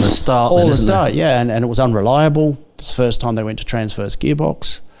through from the start. And it was unreliable. It's the first time they went to transverse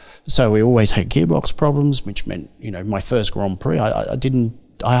gearbox. So we always had gearbox problems, which meant, my first Grand Prix, I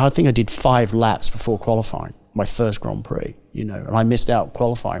think I did 5 laps before qualifying, my first Grand Prix, and I missed out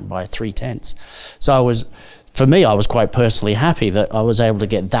qualifying by 0.3. So for me, I was quite personally happy that I was able to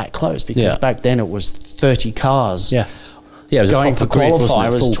get that close, because back then it was 30 cars it was going for qualifying.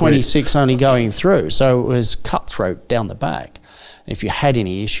 It was 26 grid. only going through, so it was cutthroat down the back. If you had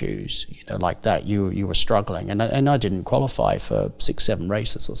any issues, like that, you were struggling, and I didn't qualify for 6-7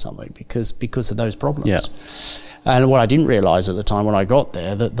 races or something because of those problems. Yeah. And what I didn't realise at the time when I got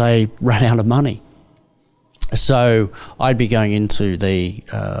there, that they ran out of money. So I'd be going into the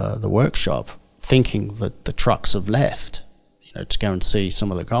workshop thinking that the trucks have left, to go and see some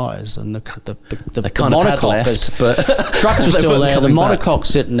of the guys, and the monocoque, but trucks were still there. The monocoque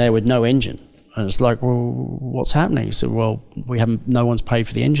sitting there with no engine, and it's like, well, what's happening? He said, well, no one's paid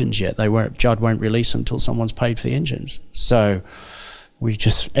for the engines yet. Judd won't release them until someone's paid for the engines. So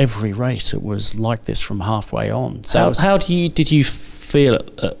every race it was like this from halfway on. So did you feel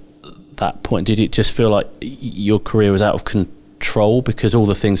at that point? Did it just feel like your career was out of control because all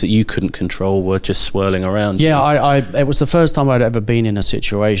the things that you couldn't control were just swirling around? Yeah, it was the first time I'd ever been in a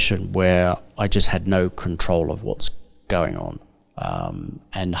situation where I just had no control of what's going on.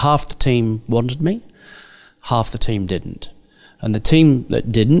 And half the team wanted me, half the team didn't. And the team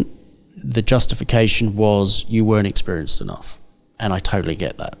that didn't, the justification was you weren't experienced enough. And I totally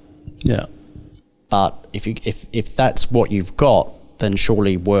get that. Yeah. But if that's what you've got, then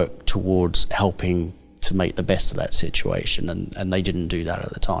surely work towards helping to make the best of that situation, and they didn't do that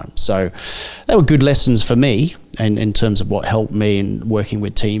at the time. So they were good lessons for me, and in terms of what helped me in working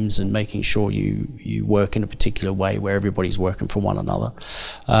with teams and making sure you work in a particular way where everybody's working for one another,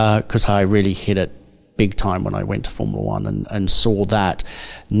 because I really hit it big time when I went to Formula One and saw that.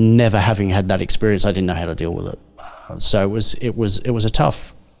 Never having had that experience, I didn't know how to deal with it. So it was a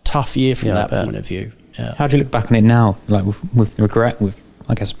tough year from that point of view. Yeah. How do you look back on it now, like with regret, with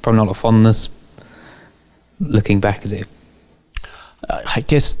I guess probably not a lot of fondness? Looking back, is it? I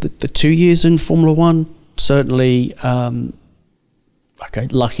guess the 2 years in Formula One, certainly,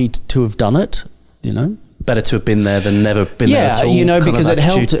 lucky to have done it, Better to have been there than never been there at all. Yeah, because it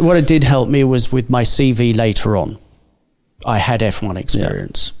helped. What it did help me was with my CV later on. I had F1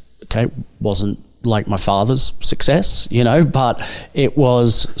 experience. Yeah. Okay, wasn't like my father's success, but it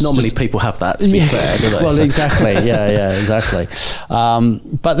was... Not many people have that, to be fair, do they? Well, exactly, exactly.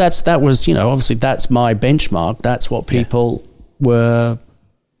 But that was, obviously that's my benchmark. That's what people were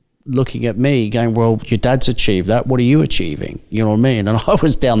looking at me going, well, your dad's achieved that, what are you achieving? You know what I mean? And I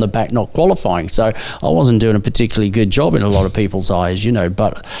was down the back not qualifying, so I wasn't doing a particularly good job in a lot of people's eyes,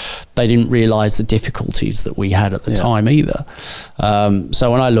 but they didn't realise the difficulties that we had at the time either.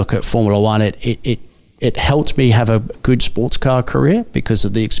 So when I look at Formula One, it helped me have a good sports car career because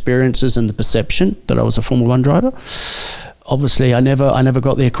of the experiences and the perception that I was a Formula One driver. Obviously, I never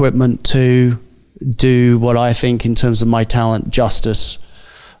got the equipment to do what I think in terms of my talent justice.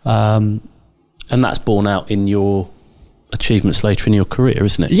 And that's borne out in your achievements later in your career,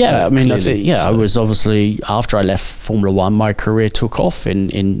 isn't it? Yeah, I mean, I was obviously, after I left Formula One, my career took off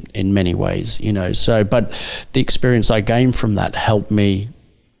in many ways, so, but the experience I gained from that helped me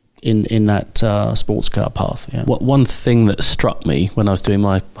in that sports car path. Yeah. One thing that struck me when I was doing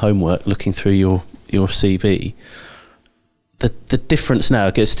my homework, looking through your CV, the difference now,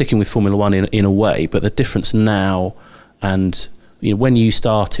 I guess sticking with Formula One in a way, but the difference now and... when you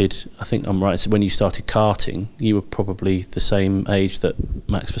started, I think I'm right, so when you started karting, you were probably the same age that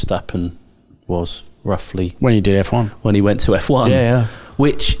Max Verstappen was, roughly. When he did F1. When he went to F1. Yeah.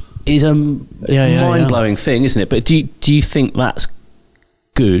 Which is a mind-blowing thing, isn't it? But do you think that's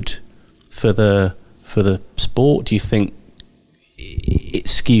good for the sport? Do you think it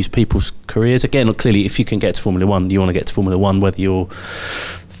skews people's careers? Again, clearly, if you can get to Formula One, you want to get to Formula One, whether you're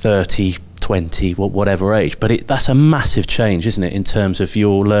 30, 20, whatever age, but that's a massive change, isn't it, in terms of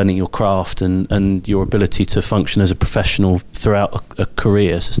your learning your craft and your ability to function as a professional throughout a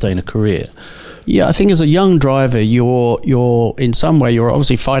career, sustain a career. Yeah, I think as a young driver, you're in some way, you're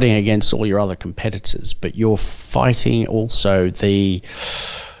obviously fighting against all your other competitors, but you're fighting also the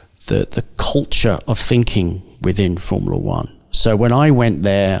culture of thinking within Formula One. So when I went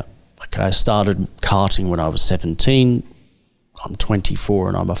there, I started karting when I was 17. I'm 24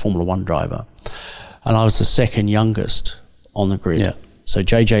 and I'm a Formula One driver. And I was the second youngest on the grid. Yeah. So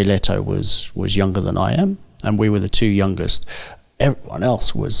JJ Leto was younger than I am, and we were the two youngest. Everyone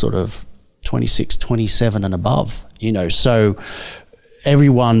else was sort of 26, 27 and above, So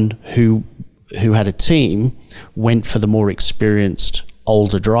everyone who had a team went for the more experienced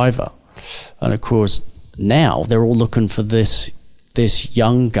older driver. And of course, now they're all looking for this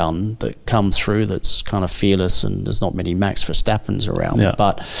young gun that comes through that's kind of fearless, and there's not many Max Verstappens around. Yeah.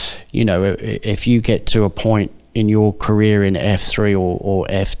 But, if you get to a point in your career in F3 or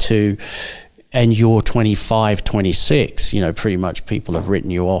F2 and you're 25, 26, pretty much people have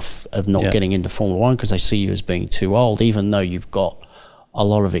written you off of not getting into Formula One because they see you as being too old, even though you've got a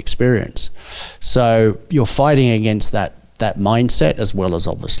lot of experience. So you're fighting against that that mindset, as well as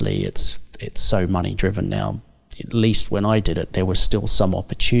obviously it's so money driven now. At least when I did it, there were still some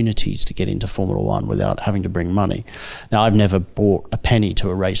opportunities to get into Formula One without having to bring money. Now, I've never brought a penny to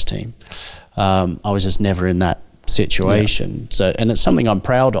a race team. I was just never in that situation. So, and it's something I'm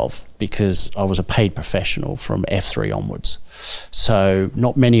proud of, because I was a paid professional from F3 onwards. So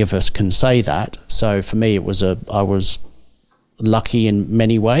not many of us can say that. So for me, I was lucky in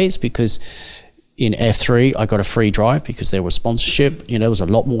many ways, because in F3 I got a free drive because there was sponsorship. There was a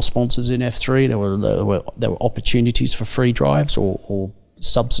lot more sponsors in F3. There were opportunities for free drives or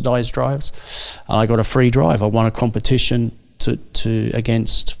subsidized drives, and I got a free drive. I won a competition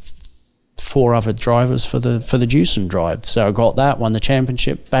against 4 other drivers for the Jewson drive. So I got that, won the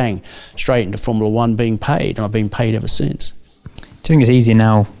championship, bang, straight into Formula One, being paid, and I've been paid ever since. Do you think it's easier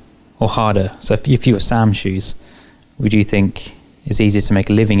now or harder? So if you were Sam's shoes, would you think it's easier to make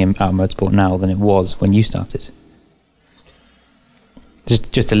a living out of motorsport now than it was when you started?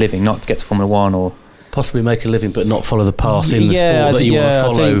 Just a living, not to get to Formula One, or possibly make a living but not follow the path in the sport that you want to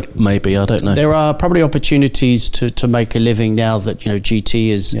follow. Maybe, I don't know. There are probably opportunities to make a living now that GT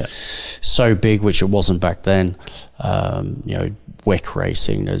is so big, which it wasn't back then. WEC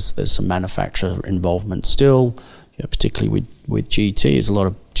racing, there's some manufacturer involvement still, particularly with GT. There's a lot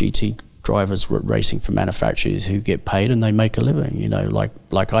of GT drivers racing for manufacturers who get paid and they make a living,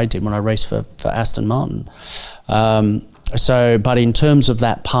 like I did when I raced for Aston Martin. But in terms of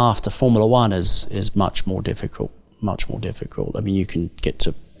that path to Formula One is much more difficult. I mean, you can get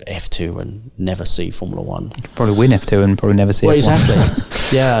to F2 and never see Formula One. You could probably win F2 and probably never see F1. Exactly.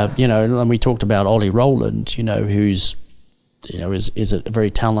 Yeah, and we talked about Ollie Rowland, who's is a very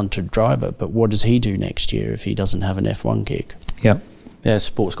talented driver, but what does he do next year if he doesn't have an F1 gig? Yeah,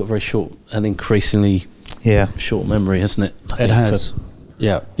 sport's got very short and increasingly short memory, hasn't it? It has.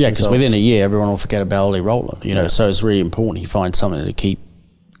 Yeah, because within a year, everyone will forget about Ollie Rowland. So it's really important he finds something to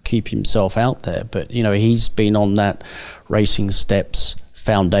keep himself out there. But he's been on that Racing Steps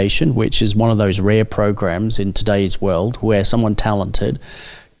Foundation, which is one of those rare programs in today's world where someone talented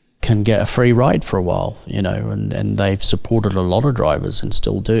can get a free ride for a while. And they've supported a lot of drivers and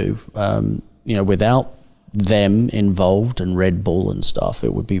still do. Without them involved and Red Bull and stuff,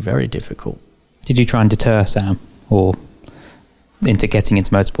 it would be very difficult. Did you try and deter Sam or into getting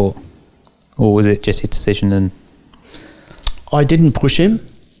into motorsport, or was it just his decision? And I didn't push him,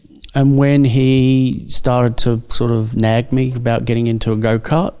 and when he started to sort of nag me about getting into a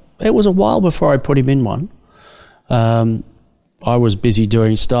go-kart, it was a while before I put him in one. I was busy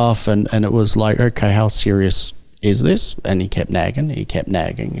doing stuff, and it was like, okay, how serious is this? And he kept nagging, he kept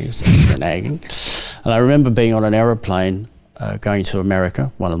nagging. And I remember being on an aeroplane going to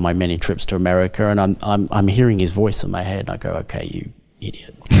America, one of my many trips to America, and I'm hearing his voice in my head, and I go, okay, you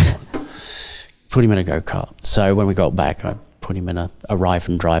idiot. Put him in a go-kart. So when we got back, I put him in a ride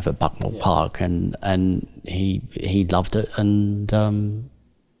and drive at Bucknell Park, and he loved it, and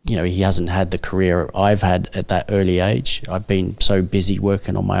he hasn't had the career I've had at that early age. I've been so busy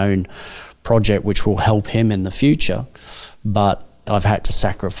working on my own project, which will help him in the future, but I've had to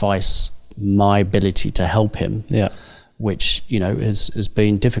sacrifice my ability to help him, which has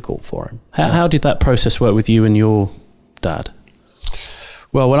been difficult for him. How did that process work with you and your dad?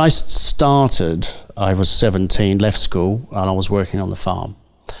 Well, when I started, I was 17, left school, and I was working on the farm.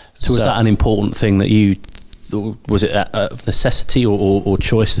 So was that an important thing that you was it a necessity or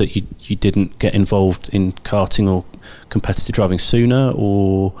choice that you didn't get involved in karting or competitive driving sooner,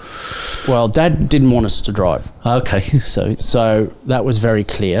 or? Well, Dad didn't want us to drive. Okay, so that was very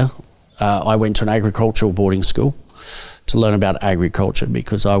clear. I went to an agricultural boarding school to learn about agriculture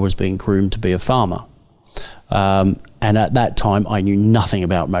because I was being groomed to be a farmer. And at that time, I knew nothing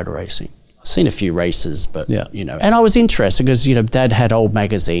about motor racing. I've seen a few races, but and I was interested because Dad had old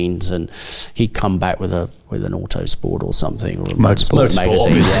magazines, and he'd come back with an Autosport or something, or a motorsport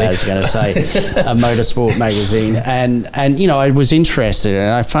magazine. I was going to say a motorsport magazine, and I was interested.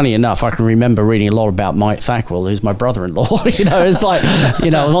 And funny enough, I can remember reading a lot about Mike Thackwell, who's my brother-in-law. It's like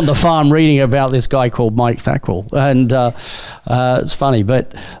I was on the farm reading about this guy called Mike Thackwell, and it's funny,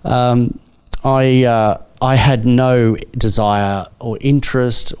 but I had no desire or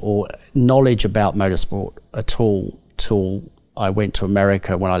interest or knowledge about motorsport at all till I went to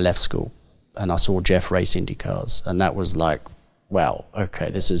America when I left school, and I saw Jeff race Indy cars, and that was like, wow,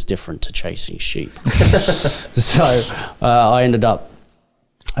 okay, this is different to chasing sheep. So I ended up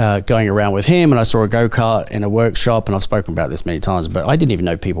going around with him, and I saw a go-kart in a workshop, and I've spoken about this many times, but I didn't even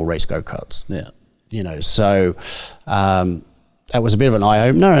know people race go-karts. So that was a bit of an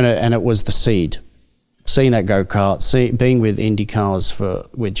eye-opener, and it was the seed. Seeing that go-kart, being with Indy cars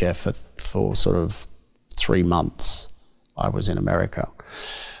with Jeff for sort of 3 months, I was in America.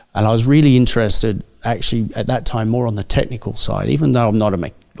 And I was really interested, actually, at that time, more on the technical side, even though I'm not a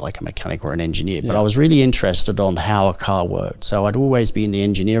mechanic or an engineer, but I was really interested on how a car worked. So I'd always be in the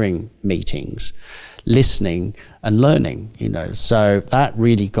engineering meetings, listening and learning, you know. So that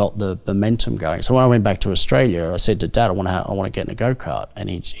really got the momentum going. So when I went back to Australia, I said to Dad, I want to get in a go-kart. And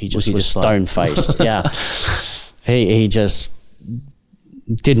he just was stone-faced. Yeah. He just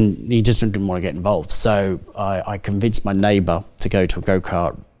didn't want to get involved. So I convinced my neighbour to go to a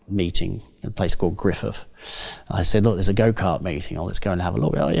go-kart meeting in a place called Griffith. I said, look, there's a go-kart meeting. Let's go and have a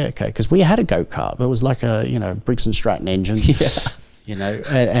look. Oh, yeah, okay. Because we had a go-kart, but it was like a, Briggs & Stratton engine. Yeah.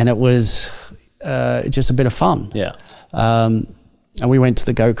 And it was just a bit of fun. Yeah. And we went to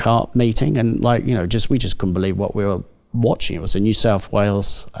the go-kart meeting and we just couldn't believe what we were watching. It was the New South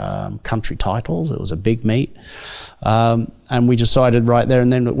Wales country titles. It was a big meet. And we decided right there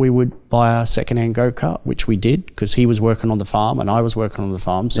and then that we would buy a second-hand go-kart, which we did because he was working on the farm and I was working on the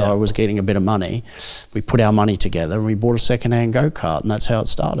farm, so I was getting a bit of money. We put our money together and we bought a second-hand go-kart, and that's how it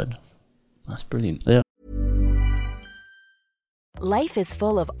started. That's brilliant. Yeah. Life is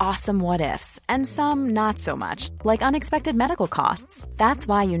full of awesome what-ifs, and some not so much, like unexpected medical costs. That's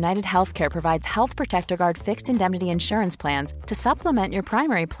why United Healthcare provides Health Protector Guard fixed indemnity insurance plans to supplement your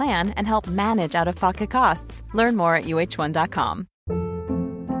primary plan and help manage out-of-pocket costs. Learn more at uh1.com.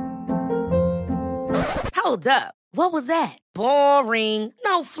 Hold up. What was that? Boring.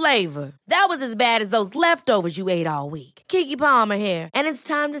 No flavor. That was as bad as those leftovers you ate all week. Keke Palmer here, and it's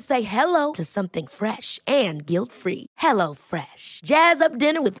time to say hello to something fresh and guilt-free. Hello Fresh. Jazz up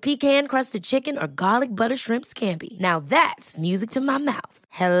dinner with pecan-crusted chicken or garlic butter shrimp scampi. Now that's music to my mouth.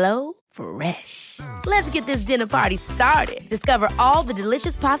 Hello Fresh. Let's get this dinner party started. Discover all the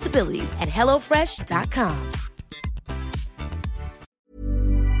delicious possibilities at hellofresh.com.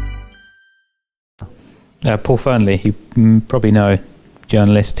 Paul Fernley, you probably know,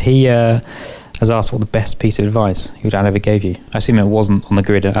 journalist, he has asked what the best piece of advice your dad ever gave you. I assume it wasn't on the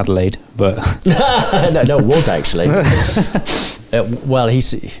grid at Adelaide, but... no, it was actually.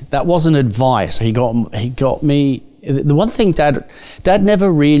 That wasn't advice. He got me... The one thing, Dad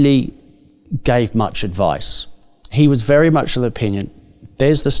never really gave much advice. He was very much of the opinion,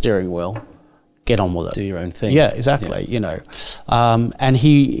 there's the steering wheel, get on with it. Do your own thing. Yeah, exactly. Yeah. And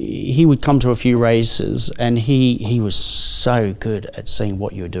he would come to a few races, and he was so good at seeing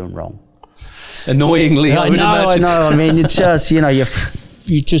what you were doing wrong. Annoyingly, I know. I mean, it's just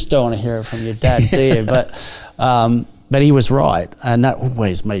you just don't want to hear it from your dad, do you? But he was right, and that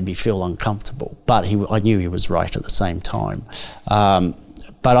always made me feel uncomfortable. But I knew he was right at the same time.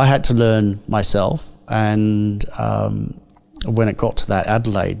 But I had to learn myself, and when it got to that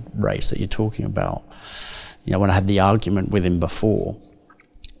Adelaide race that you're talking about, when I had the argument with him before,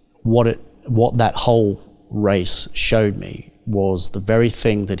 what that whole race showed me was the very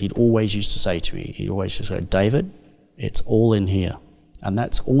thing that he'd always used to say to me. He'd always just say, David, it's all in here. And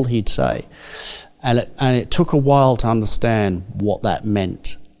that's all he'd say. And it took a while to understand what that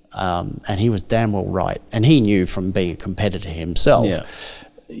meant. And he was damn well right. And he knew from being a competitor himself,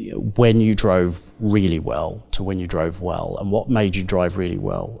 when you drove really well to when you drove well, and what made you drive really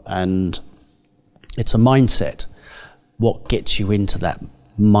well. And it's a mindset. What gets you into that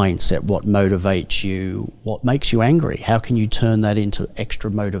mindset? What motivates you? What makes you angry? How can you turn that into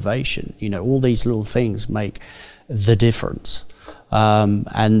extra motivation? All these little things make the difference.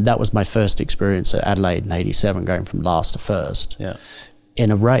 And that was my first experience at Adelaide in '87, going from last to first. Yeah.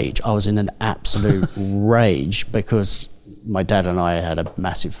 In a rage. I was in an absolute rage because my dad and I had a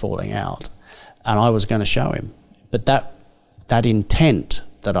massive falling out, and I was going to show him. But that intent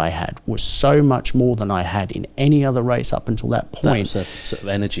that I had was so much more than I had in any other race up until that point. That was a sort of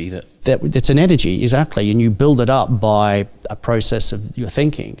energy that it's an energy, exactly, and you build it up by a process of your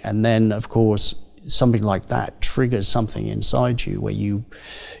thinking, and then of course something like that triggers something inside you where you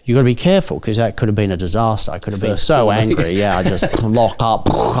got to be careful, because that could have been a disaster. I could have been so angry. I just lock up.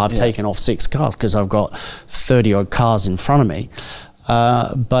 I've taken off 6 cars because I've got 30 odd cars in front of me.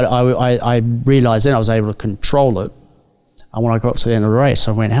 But I realised then I was able to control it. And when I got to the end of the race,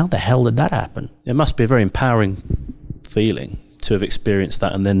 I went, how the hell did that happen? It must be a very empowering feeling to have experienced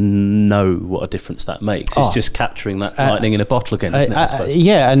that and then know what a difference that makes. It's just capturing that lightning in a bottle again, isn't it, I suppose?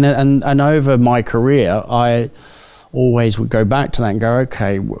 Yeah, and over my career, I always would go back to that and go,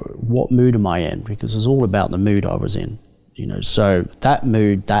 okay, what mood am I in? Because it's all about the mood I was in. So that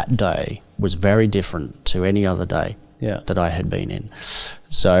mood that day was very different to any other day that I had been in.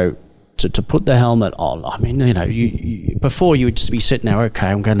 So to put the helmet on. I mean, you know, you before you would just be sitting there, okay,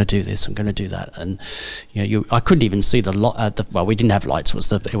 I'm going to do this, I'm going to do that, and you know, I couldn't even see well, we didn't have lights. It was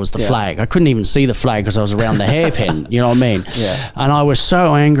the flag. I couldn't even see the flag because I was around the hairpin. You know what I mean? Yeah. And I was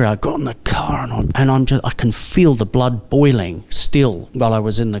so angry. I got in the car and I can feel the blood boiling still while I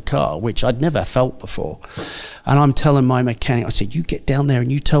was in the car, which I'd never felt before. And I'm telling my mechanic, I said, you get down there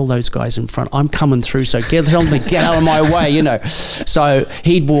and you tell those guys in front, I'm coming through, so get out of my way, you know. So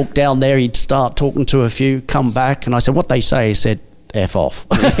he'd walk down there, he'd start talking to a few, come back, and I said, what they say? He said, F off.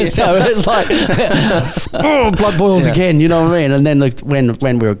 So it's like, blood boils again, you know what I mean? And then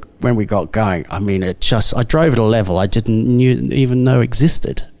when we got going, I mean, I drove at a level I didn't even know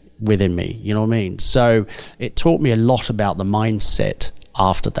existed within me, you know what I mean? So it taught me a lot about the mindset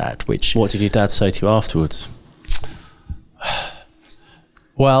after that. What did your dad say to you afterwards?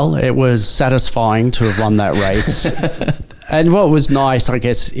 Well, it was satisfying to have won that race. And what was nice, I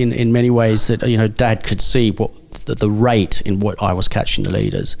guess, in many ways, that, you know, Dad could see what the rate in what I was catching the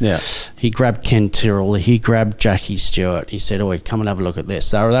leaders. Yeah. He grabbed Ken Tyrrell, he grabbed Jackie Stewart. He said, oh, come and have a look at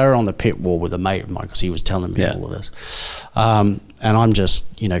this. They were on the pit wall with a mate of mine because he was telling me all of this. And I'm just,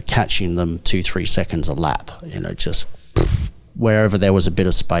 you know, catching them 2-3 seconds a lap, you know, just wherever there was a bit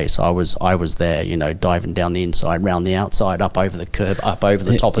of space, I was there, you know, diving down the inside, round the outside, up over the curb, up over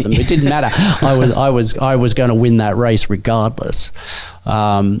the top of them. It didn't matter. I was going to win that race regardless.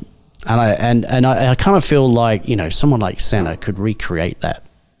 And I kind of feel like, you know, someone like Senna could recreate that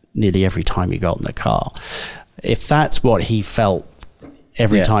nearly every time he got in the car. If that's what he felt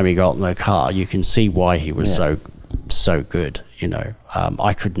every time he got in the car, you can see why he was so good. You know,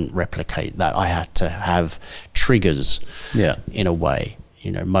 I couldn't replicate that. I had to have triggers in a way.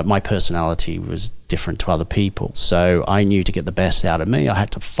 You know, my personality was different to other people. So I knew to get the best out of me, I had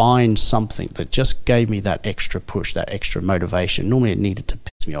to find something that just gave me that extra push, that extra motivation. Normally it needed to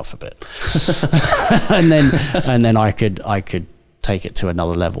piss me off a bit. and then I could take it to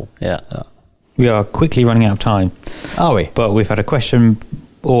another level. Yeah. We are quickly running out of time. Are we? But we've had a question,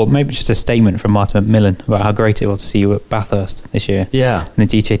 or maybe just a statement from Martin McMillan about how great it was to see you at Bathurst this year. Yeah. In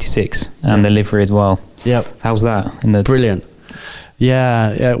the GT86 and the livery as well. Yep. How was that? Brilliant. Yeah,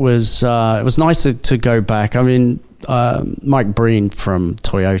 it was nice to go back. I mean, Mike Breen from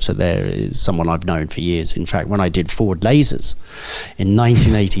Toyota there is someone I've known for years. In fact, when I did Ford Lasers in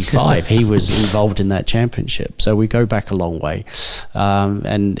 1985, he was involved in that championship. So we go back a long way.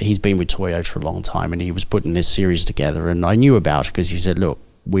 And he's been with Toyota for a long time, and he was putting this series together. And I knew about it because he said, look,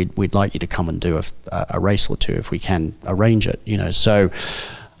 we'd like you to come and do a race or two if we can arrange it, you know. So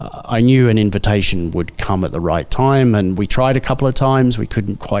I knew an invitation would come at the right time, and we tried a couple of times. We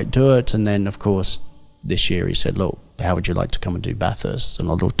couldn't quite do it. And then, of course, this year he said, look, how would you like to come and do Bathurst? And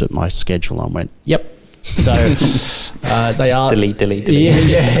I looked at my schedule and went, yep. So they asked... Delete.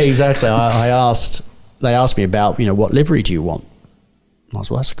 Yeah, exactly. They asked me about, you know, what livery do you want? I was,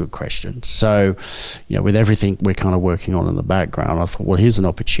 well, that's a good question. So, you know, with everything we're kind of working on in the background, I thought, well, here's an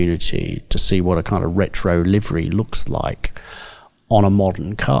opportunity to see what a kind of retro livery looks like on a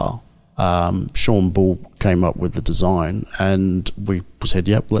modern car. Sean Bull came up with the design, and we said,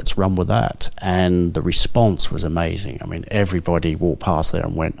 yep, let's run with that. And the response was amazing. I mean, everybody walked past there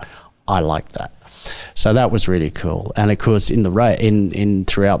and went, I like that. So that was really cool. And of course, in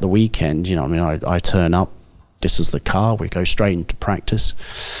throughout the weekend, you know, I mean, I turn up, this is the car, we go straight into practice.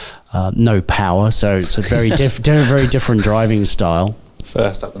 No power, so it's a very very different driving style.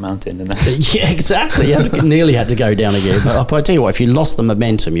 First up the mountain, and then yeah, exactly. You nearly had to go down again. But I tell you what, if you lost the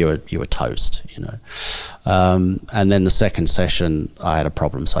momentum, you were toast, you know. And then the second session, I had a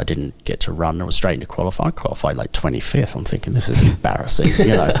problem, so I didn't get to run. I was straight into qualify. I qualified like 25th. I'm thinking, this is embarrassing,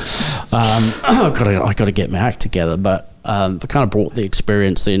 you know. I got to get my act together. But I kind of brought the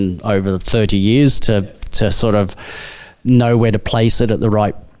experience in over 30 years to sort of know where to place it at the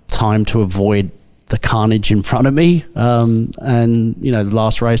right time to avoid the carnage in front of me. And you know, the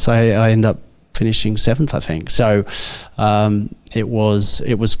last race I ended up finishing 7th, I think. So it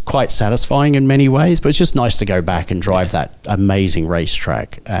was quite satisfying in many ways, but it's just nice to go back and drive that amazing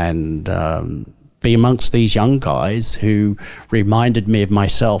racetrack and be amongst these young guys who reminded me of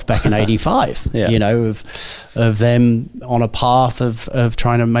myself back in 85, you know, of them on a path of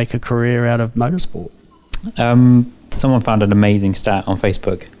trying to make a career out of motorsport. Someone found an amazing stat on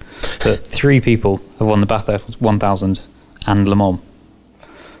Facebook that 3 people have won the Bathurst 1000 and Le Mans.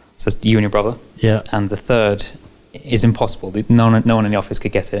 So it's you and your brother. Yeah. And the third is impossible. No one in the office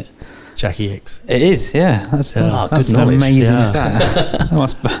could get it. Jackie Hicks. It is, yeah. That's an amazing stat. That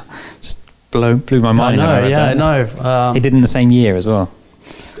must just blew my mind. I know. He did it in the same year as well.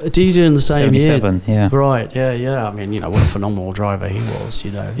 Did he do in the same year? 77, yeah. Right, yeah. I mean, what a phenomenal driver he was,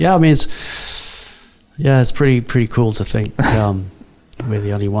 Yeah, I mean, it's pretty cool to think we're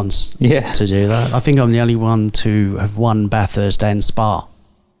the only ones to do that. I think I'm the only one to have won Bathurst and Spa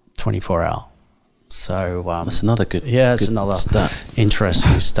 24-hour. So that's another good. Yeah, it's good another stat.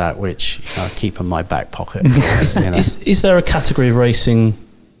 Interesting stat which I keep in my back pocket. Is there a category of racing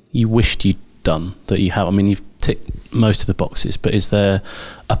you wished you'd done that you have? I mean, you've ticked most of the boxes, but is there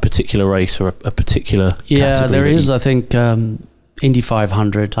a particular race or a particular category? Yeah, there is. I think Indy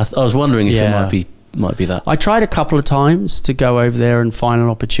 500. I was wondering if it might be that. I tried a couple of times to go over there and find an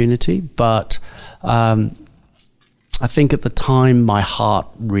opportunity, but I think at the time my heart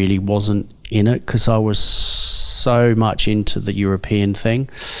really wasn't in it because I was so much into the European thing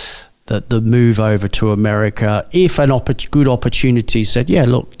that the move over to America, if an good opportunity said,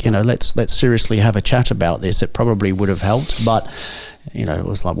 look, let's seriously have a chat about this, it probably would have helped. But, it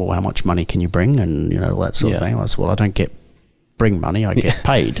was like, well, how much money can you bring? And, all that sort of thing. I said, well, I don't bring money, I get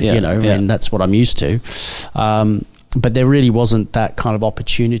paid, and that's what I'm used to. But there really wasn't that kind of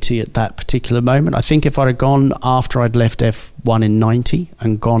opportunity at that particular moment. I think if I'd have gone after I'd left F1 in 90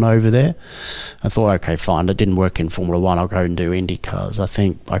 and gone over there, I thought, okay, fine, it didn't work in Formula 1, I'll go and do IndyCars. I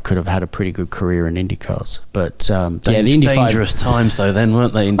think I could have had a pretty good career in IndyCars. But the Indy dangerous times though then,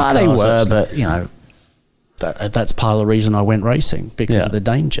 weren't they? IndyCars, they were, but that's part of the reason I went racing, because of the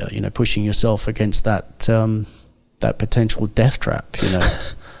danger, pushing yourself against that potential death trap,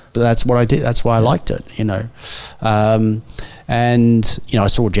 But that's what I did. That's why I liked it, And, I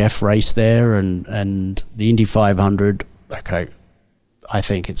saw Jeff race there and the Indy 500. Okay, I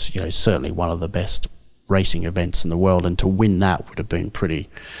think it's, certainly one of the best racing events in the world. And to win that would have been pretty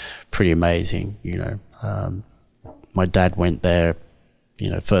amazing, My dad went there,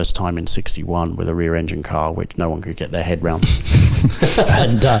 first time in 61 with a rear engine car, which no one could get their head round.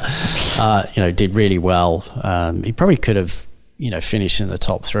 And, did really well. He probably could have, finished in the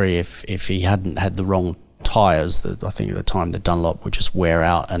top three if he hadn't had the wrong tyres. I think at the time the Dunlop would just wear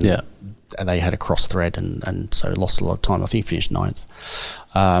out and they had a cross thread and so lost a lot of time. I think he finished 9th.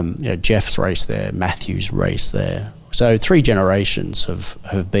 Jeff's race there, Matthews race there. So 3 generations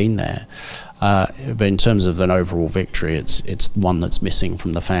have been there. But in terms of an overall victory, it's one that's missing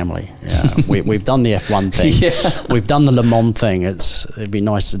from the family. Yeah. We've done the F1 thing. We've done the Le Mans thing. It'd be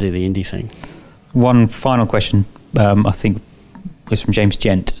nice to do the Indy thing. One final question, I think, was from James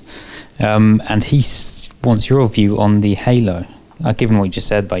Gent, and he wants your view on the Halo. Given what you just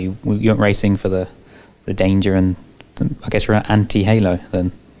said, but you went racing for the danger, and I guess you're anti-Halo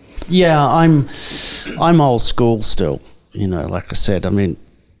then. Yeah, I'm old school still. Like I said, I mean,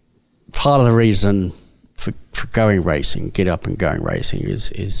 part of the reason for going racing, get up and going racing,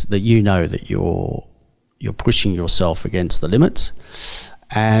 is that that you're pushing yourself against the limits,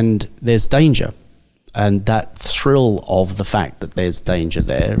 and there's danger. And that thrill of the fact that there's danger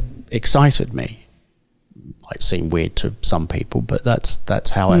there excited me. Might seem weird to some people, but that's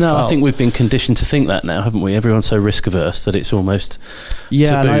how I felt. No, I think we've been conditioned to think that now, haven't we? Everyone's so risk averse that it's almost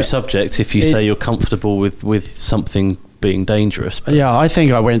taboo subject if you say you're comfortable with something being dangerous. But I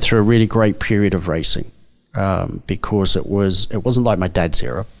think I went through a really great period of racing because it wasn't like my dad's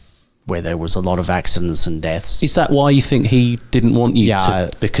era, where there was a lot of accidents and deaths. Is that why you think he didn't want you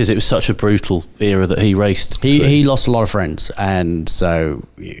to? Because it was such a brutal era that he raced? He lost a lot of friends, and so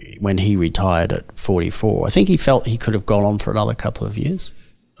when he retired at 44, I think he felt he could have gone on for another couple of years.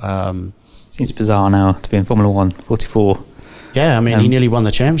 Seems bizarre now to be in Formula 1, 44. Yeah, I mean, he nearly won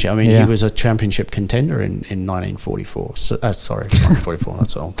the championship. I mean, he was a championship contender in 1944. Sorry, 1944,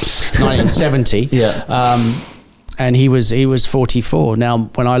 that's all. 1970. Yeah. And he was 44. Now,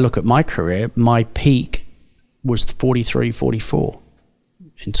 when I look at my career, my peak was 43, 44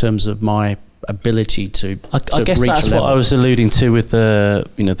 in terms of my ability to I guess reach that's a level. what I was alluding to with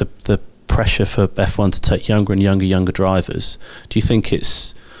the pressure for F1 to take younger and younger drivers. Do you think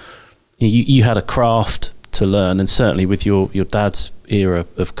it's you had a craft to learn, and certainly with your dad's era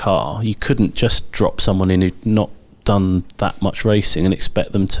of car, you couldn't just drop someone in who'd not done that much racing and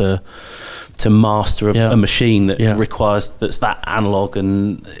expect them to master a machine that requires that's that analog.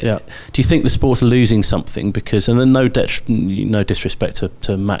 And do you think the sport's losing something because, and then no disrespect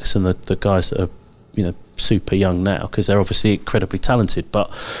to Max and the guys that are super young now, because they're obviously incredibly talented, but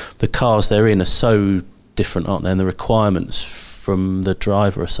the cars they're in are so different, aren't they? And the requirements from the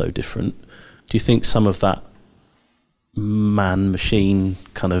driver are so different. Do you think some of that man-machine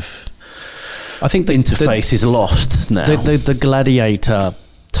kind of interface is lost now? The gladiator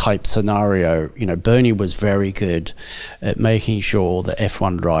type scenario, Bernie was very good at making sure that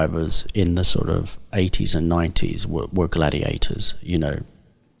F1 drivers in the sort of 80s and 90s were gladiators,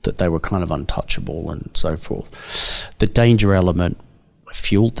 that they were kind of untouchable and so forth. The danger element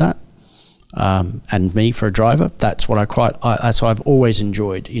fueled that. And me for a driver, that's what that's what I've always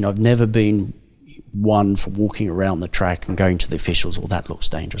enjoyed. You know, I've never been one for walking around the track and going to the officials, or that looks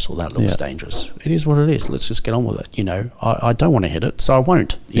dangerous, or that looks dangerous. It is what it is. Let's just get on with it. You know, I don't want to hit it, so I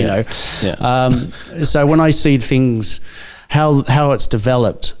won't. You know, so when I see things, how it's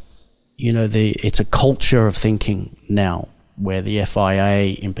developed, you know, it's a culture of thinking now, where the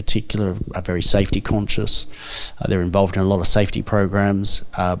FIA in particular are very safety conscious. They're involved in a lot of safety programs.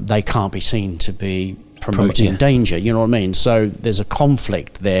 They can't be seen to be promoting danger, you know what I mean? So there's a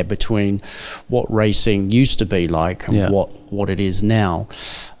conflict there between what racing used to be like and what it is now.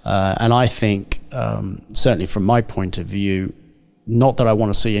 And I think, certainly from my point of view, not that I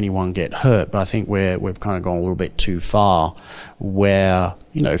want to see anyone get hurt, but I think we've kind of gone a little bit too far, where,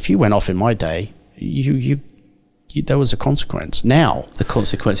 you know, if you went off in my day, there was a consequence. Now the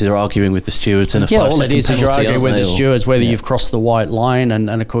consequences are arguing with the stewards, and all it is you're arguing with the stewards whether you've crossed the white line, and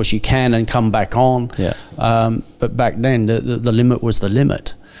of course you can and come back on. But back then the limit was the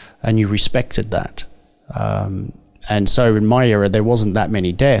limit, and you respected that. And so in my era there wasn't that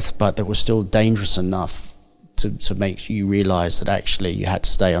many deaths, but there was still dangerous enough to make you realise that actually you had to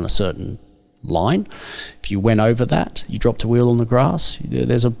stay on a certain line. If you went over that, you dropped a wheel on the grass,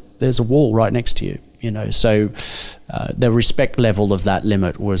 there's a wall right next to you. You know, so the respect level of that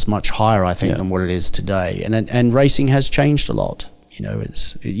limit was much higher, I think, than what it is today. And racing has changed a lot. You know,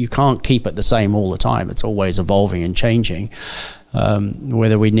 you can't keep it the same all the time. It's always evolving and changing.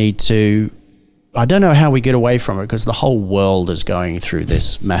 Whether we need to, I don't know how we get away from it, because the whole world is going through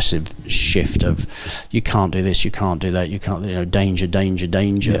this massive shift of you can't do this, you can't do that, you can't, you know, danger.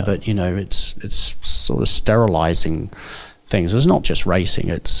 Yeah. But, you know, it's sort of sterilizing things. It's not just racing,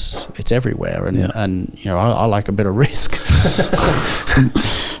 it's everywhere, and you know, I like a bit of risk.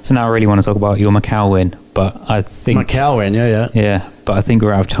 So now I really want to talk about your Macau win, but I think Macau win, but I think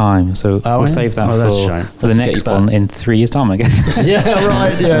we're out of time, so we'll save that for the next one in 3 years' time, I guess.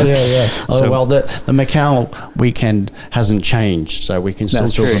 So, well, the Macau weekend hasn't changed, so we can still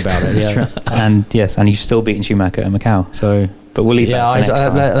talk about it. And yes, and you've still beaten Schumacher at Macau, so. But we'll leave that for next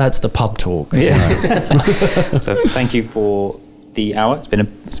time. That's the pub talk. So thank you for the hour. It's been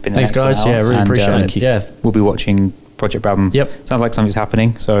thanks, guys. Hour. Yeah, really appreciate it. We'll be watching Project Brabham. Sounds like something's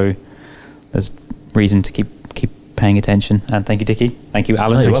happening, so there's reason to keep paying attention. And thank you, Dickie. Thank you,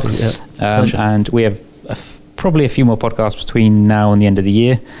 Alan. You're welcome. And we have probably a few more podcasts between now and the end of the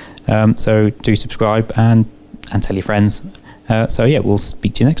year. So do subscribe and tell your friends. We'll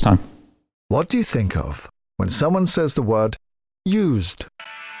speak to you next time. What do you think of when someone says the word used?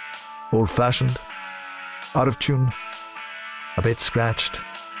 Old-fashioned? Out of tune? A bit scratched?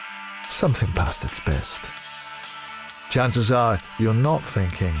 Something past its best. Chances are you're not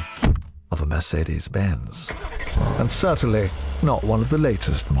thinking of a Mercedes-Benz. And certainly not one of the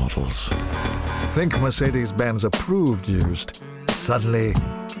latest models. Think Mercedes-Benz approved used. Suddenly,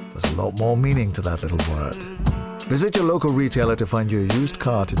 there's a lot more meaning to that little word. Visit your local retailer to find your used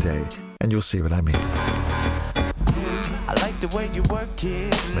car today, and you'll see what I mean. I like the way you work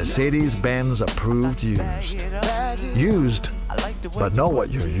it. Mercedes-Benz approved used. Used, but not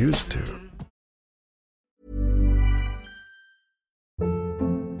what you're used to.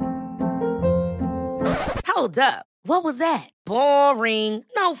 Hold up. What was that? Boring.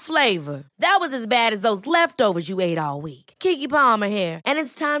 No flavor. That was as bad as those leftovers you ate all week. Keke Palmer here. And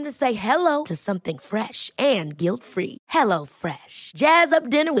it's time to say hello to something fresh and guilt-free. Hello Fresh. Jazz up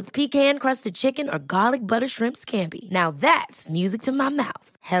dinner with pecan-crusted chicken or garlic butter shrimp scampi. Now that's music to my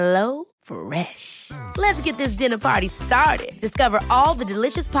mouth. Hello Fresh. Let's get this dinner party started. Discover all the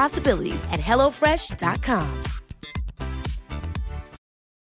delicious possibilities at HelloFresh.com.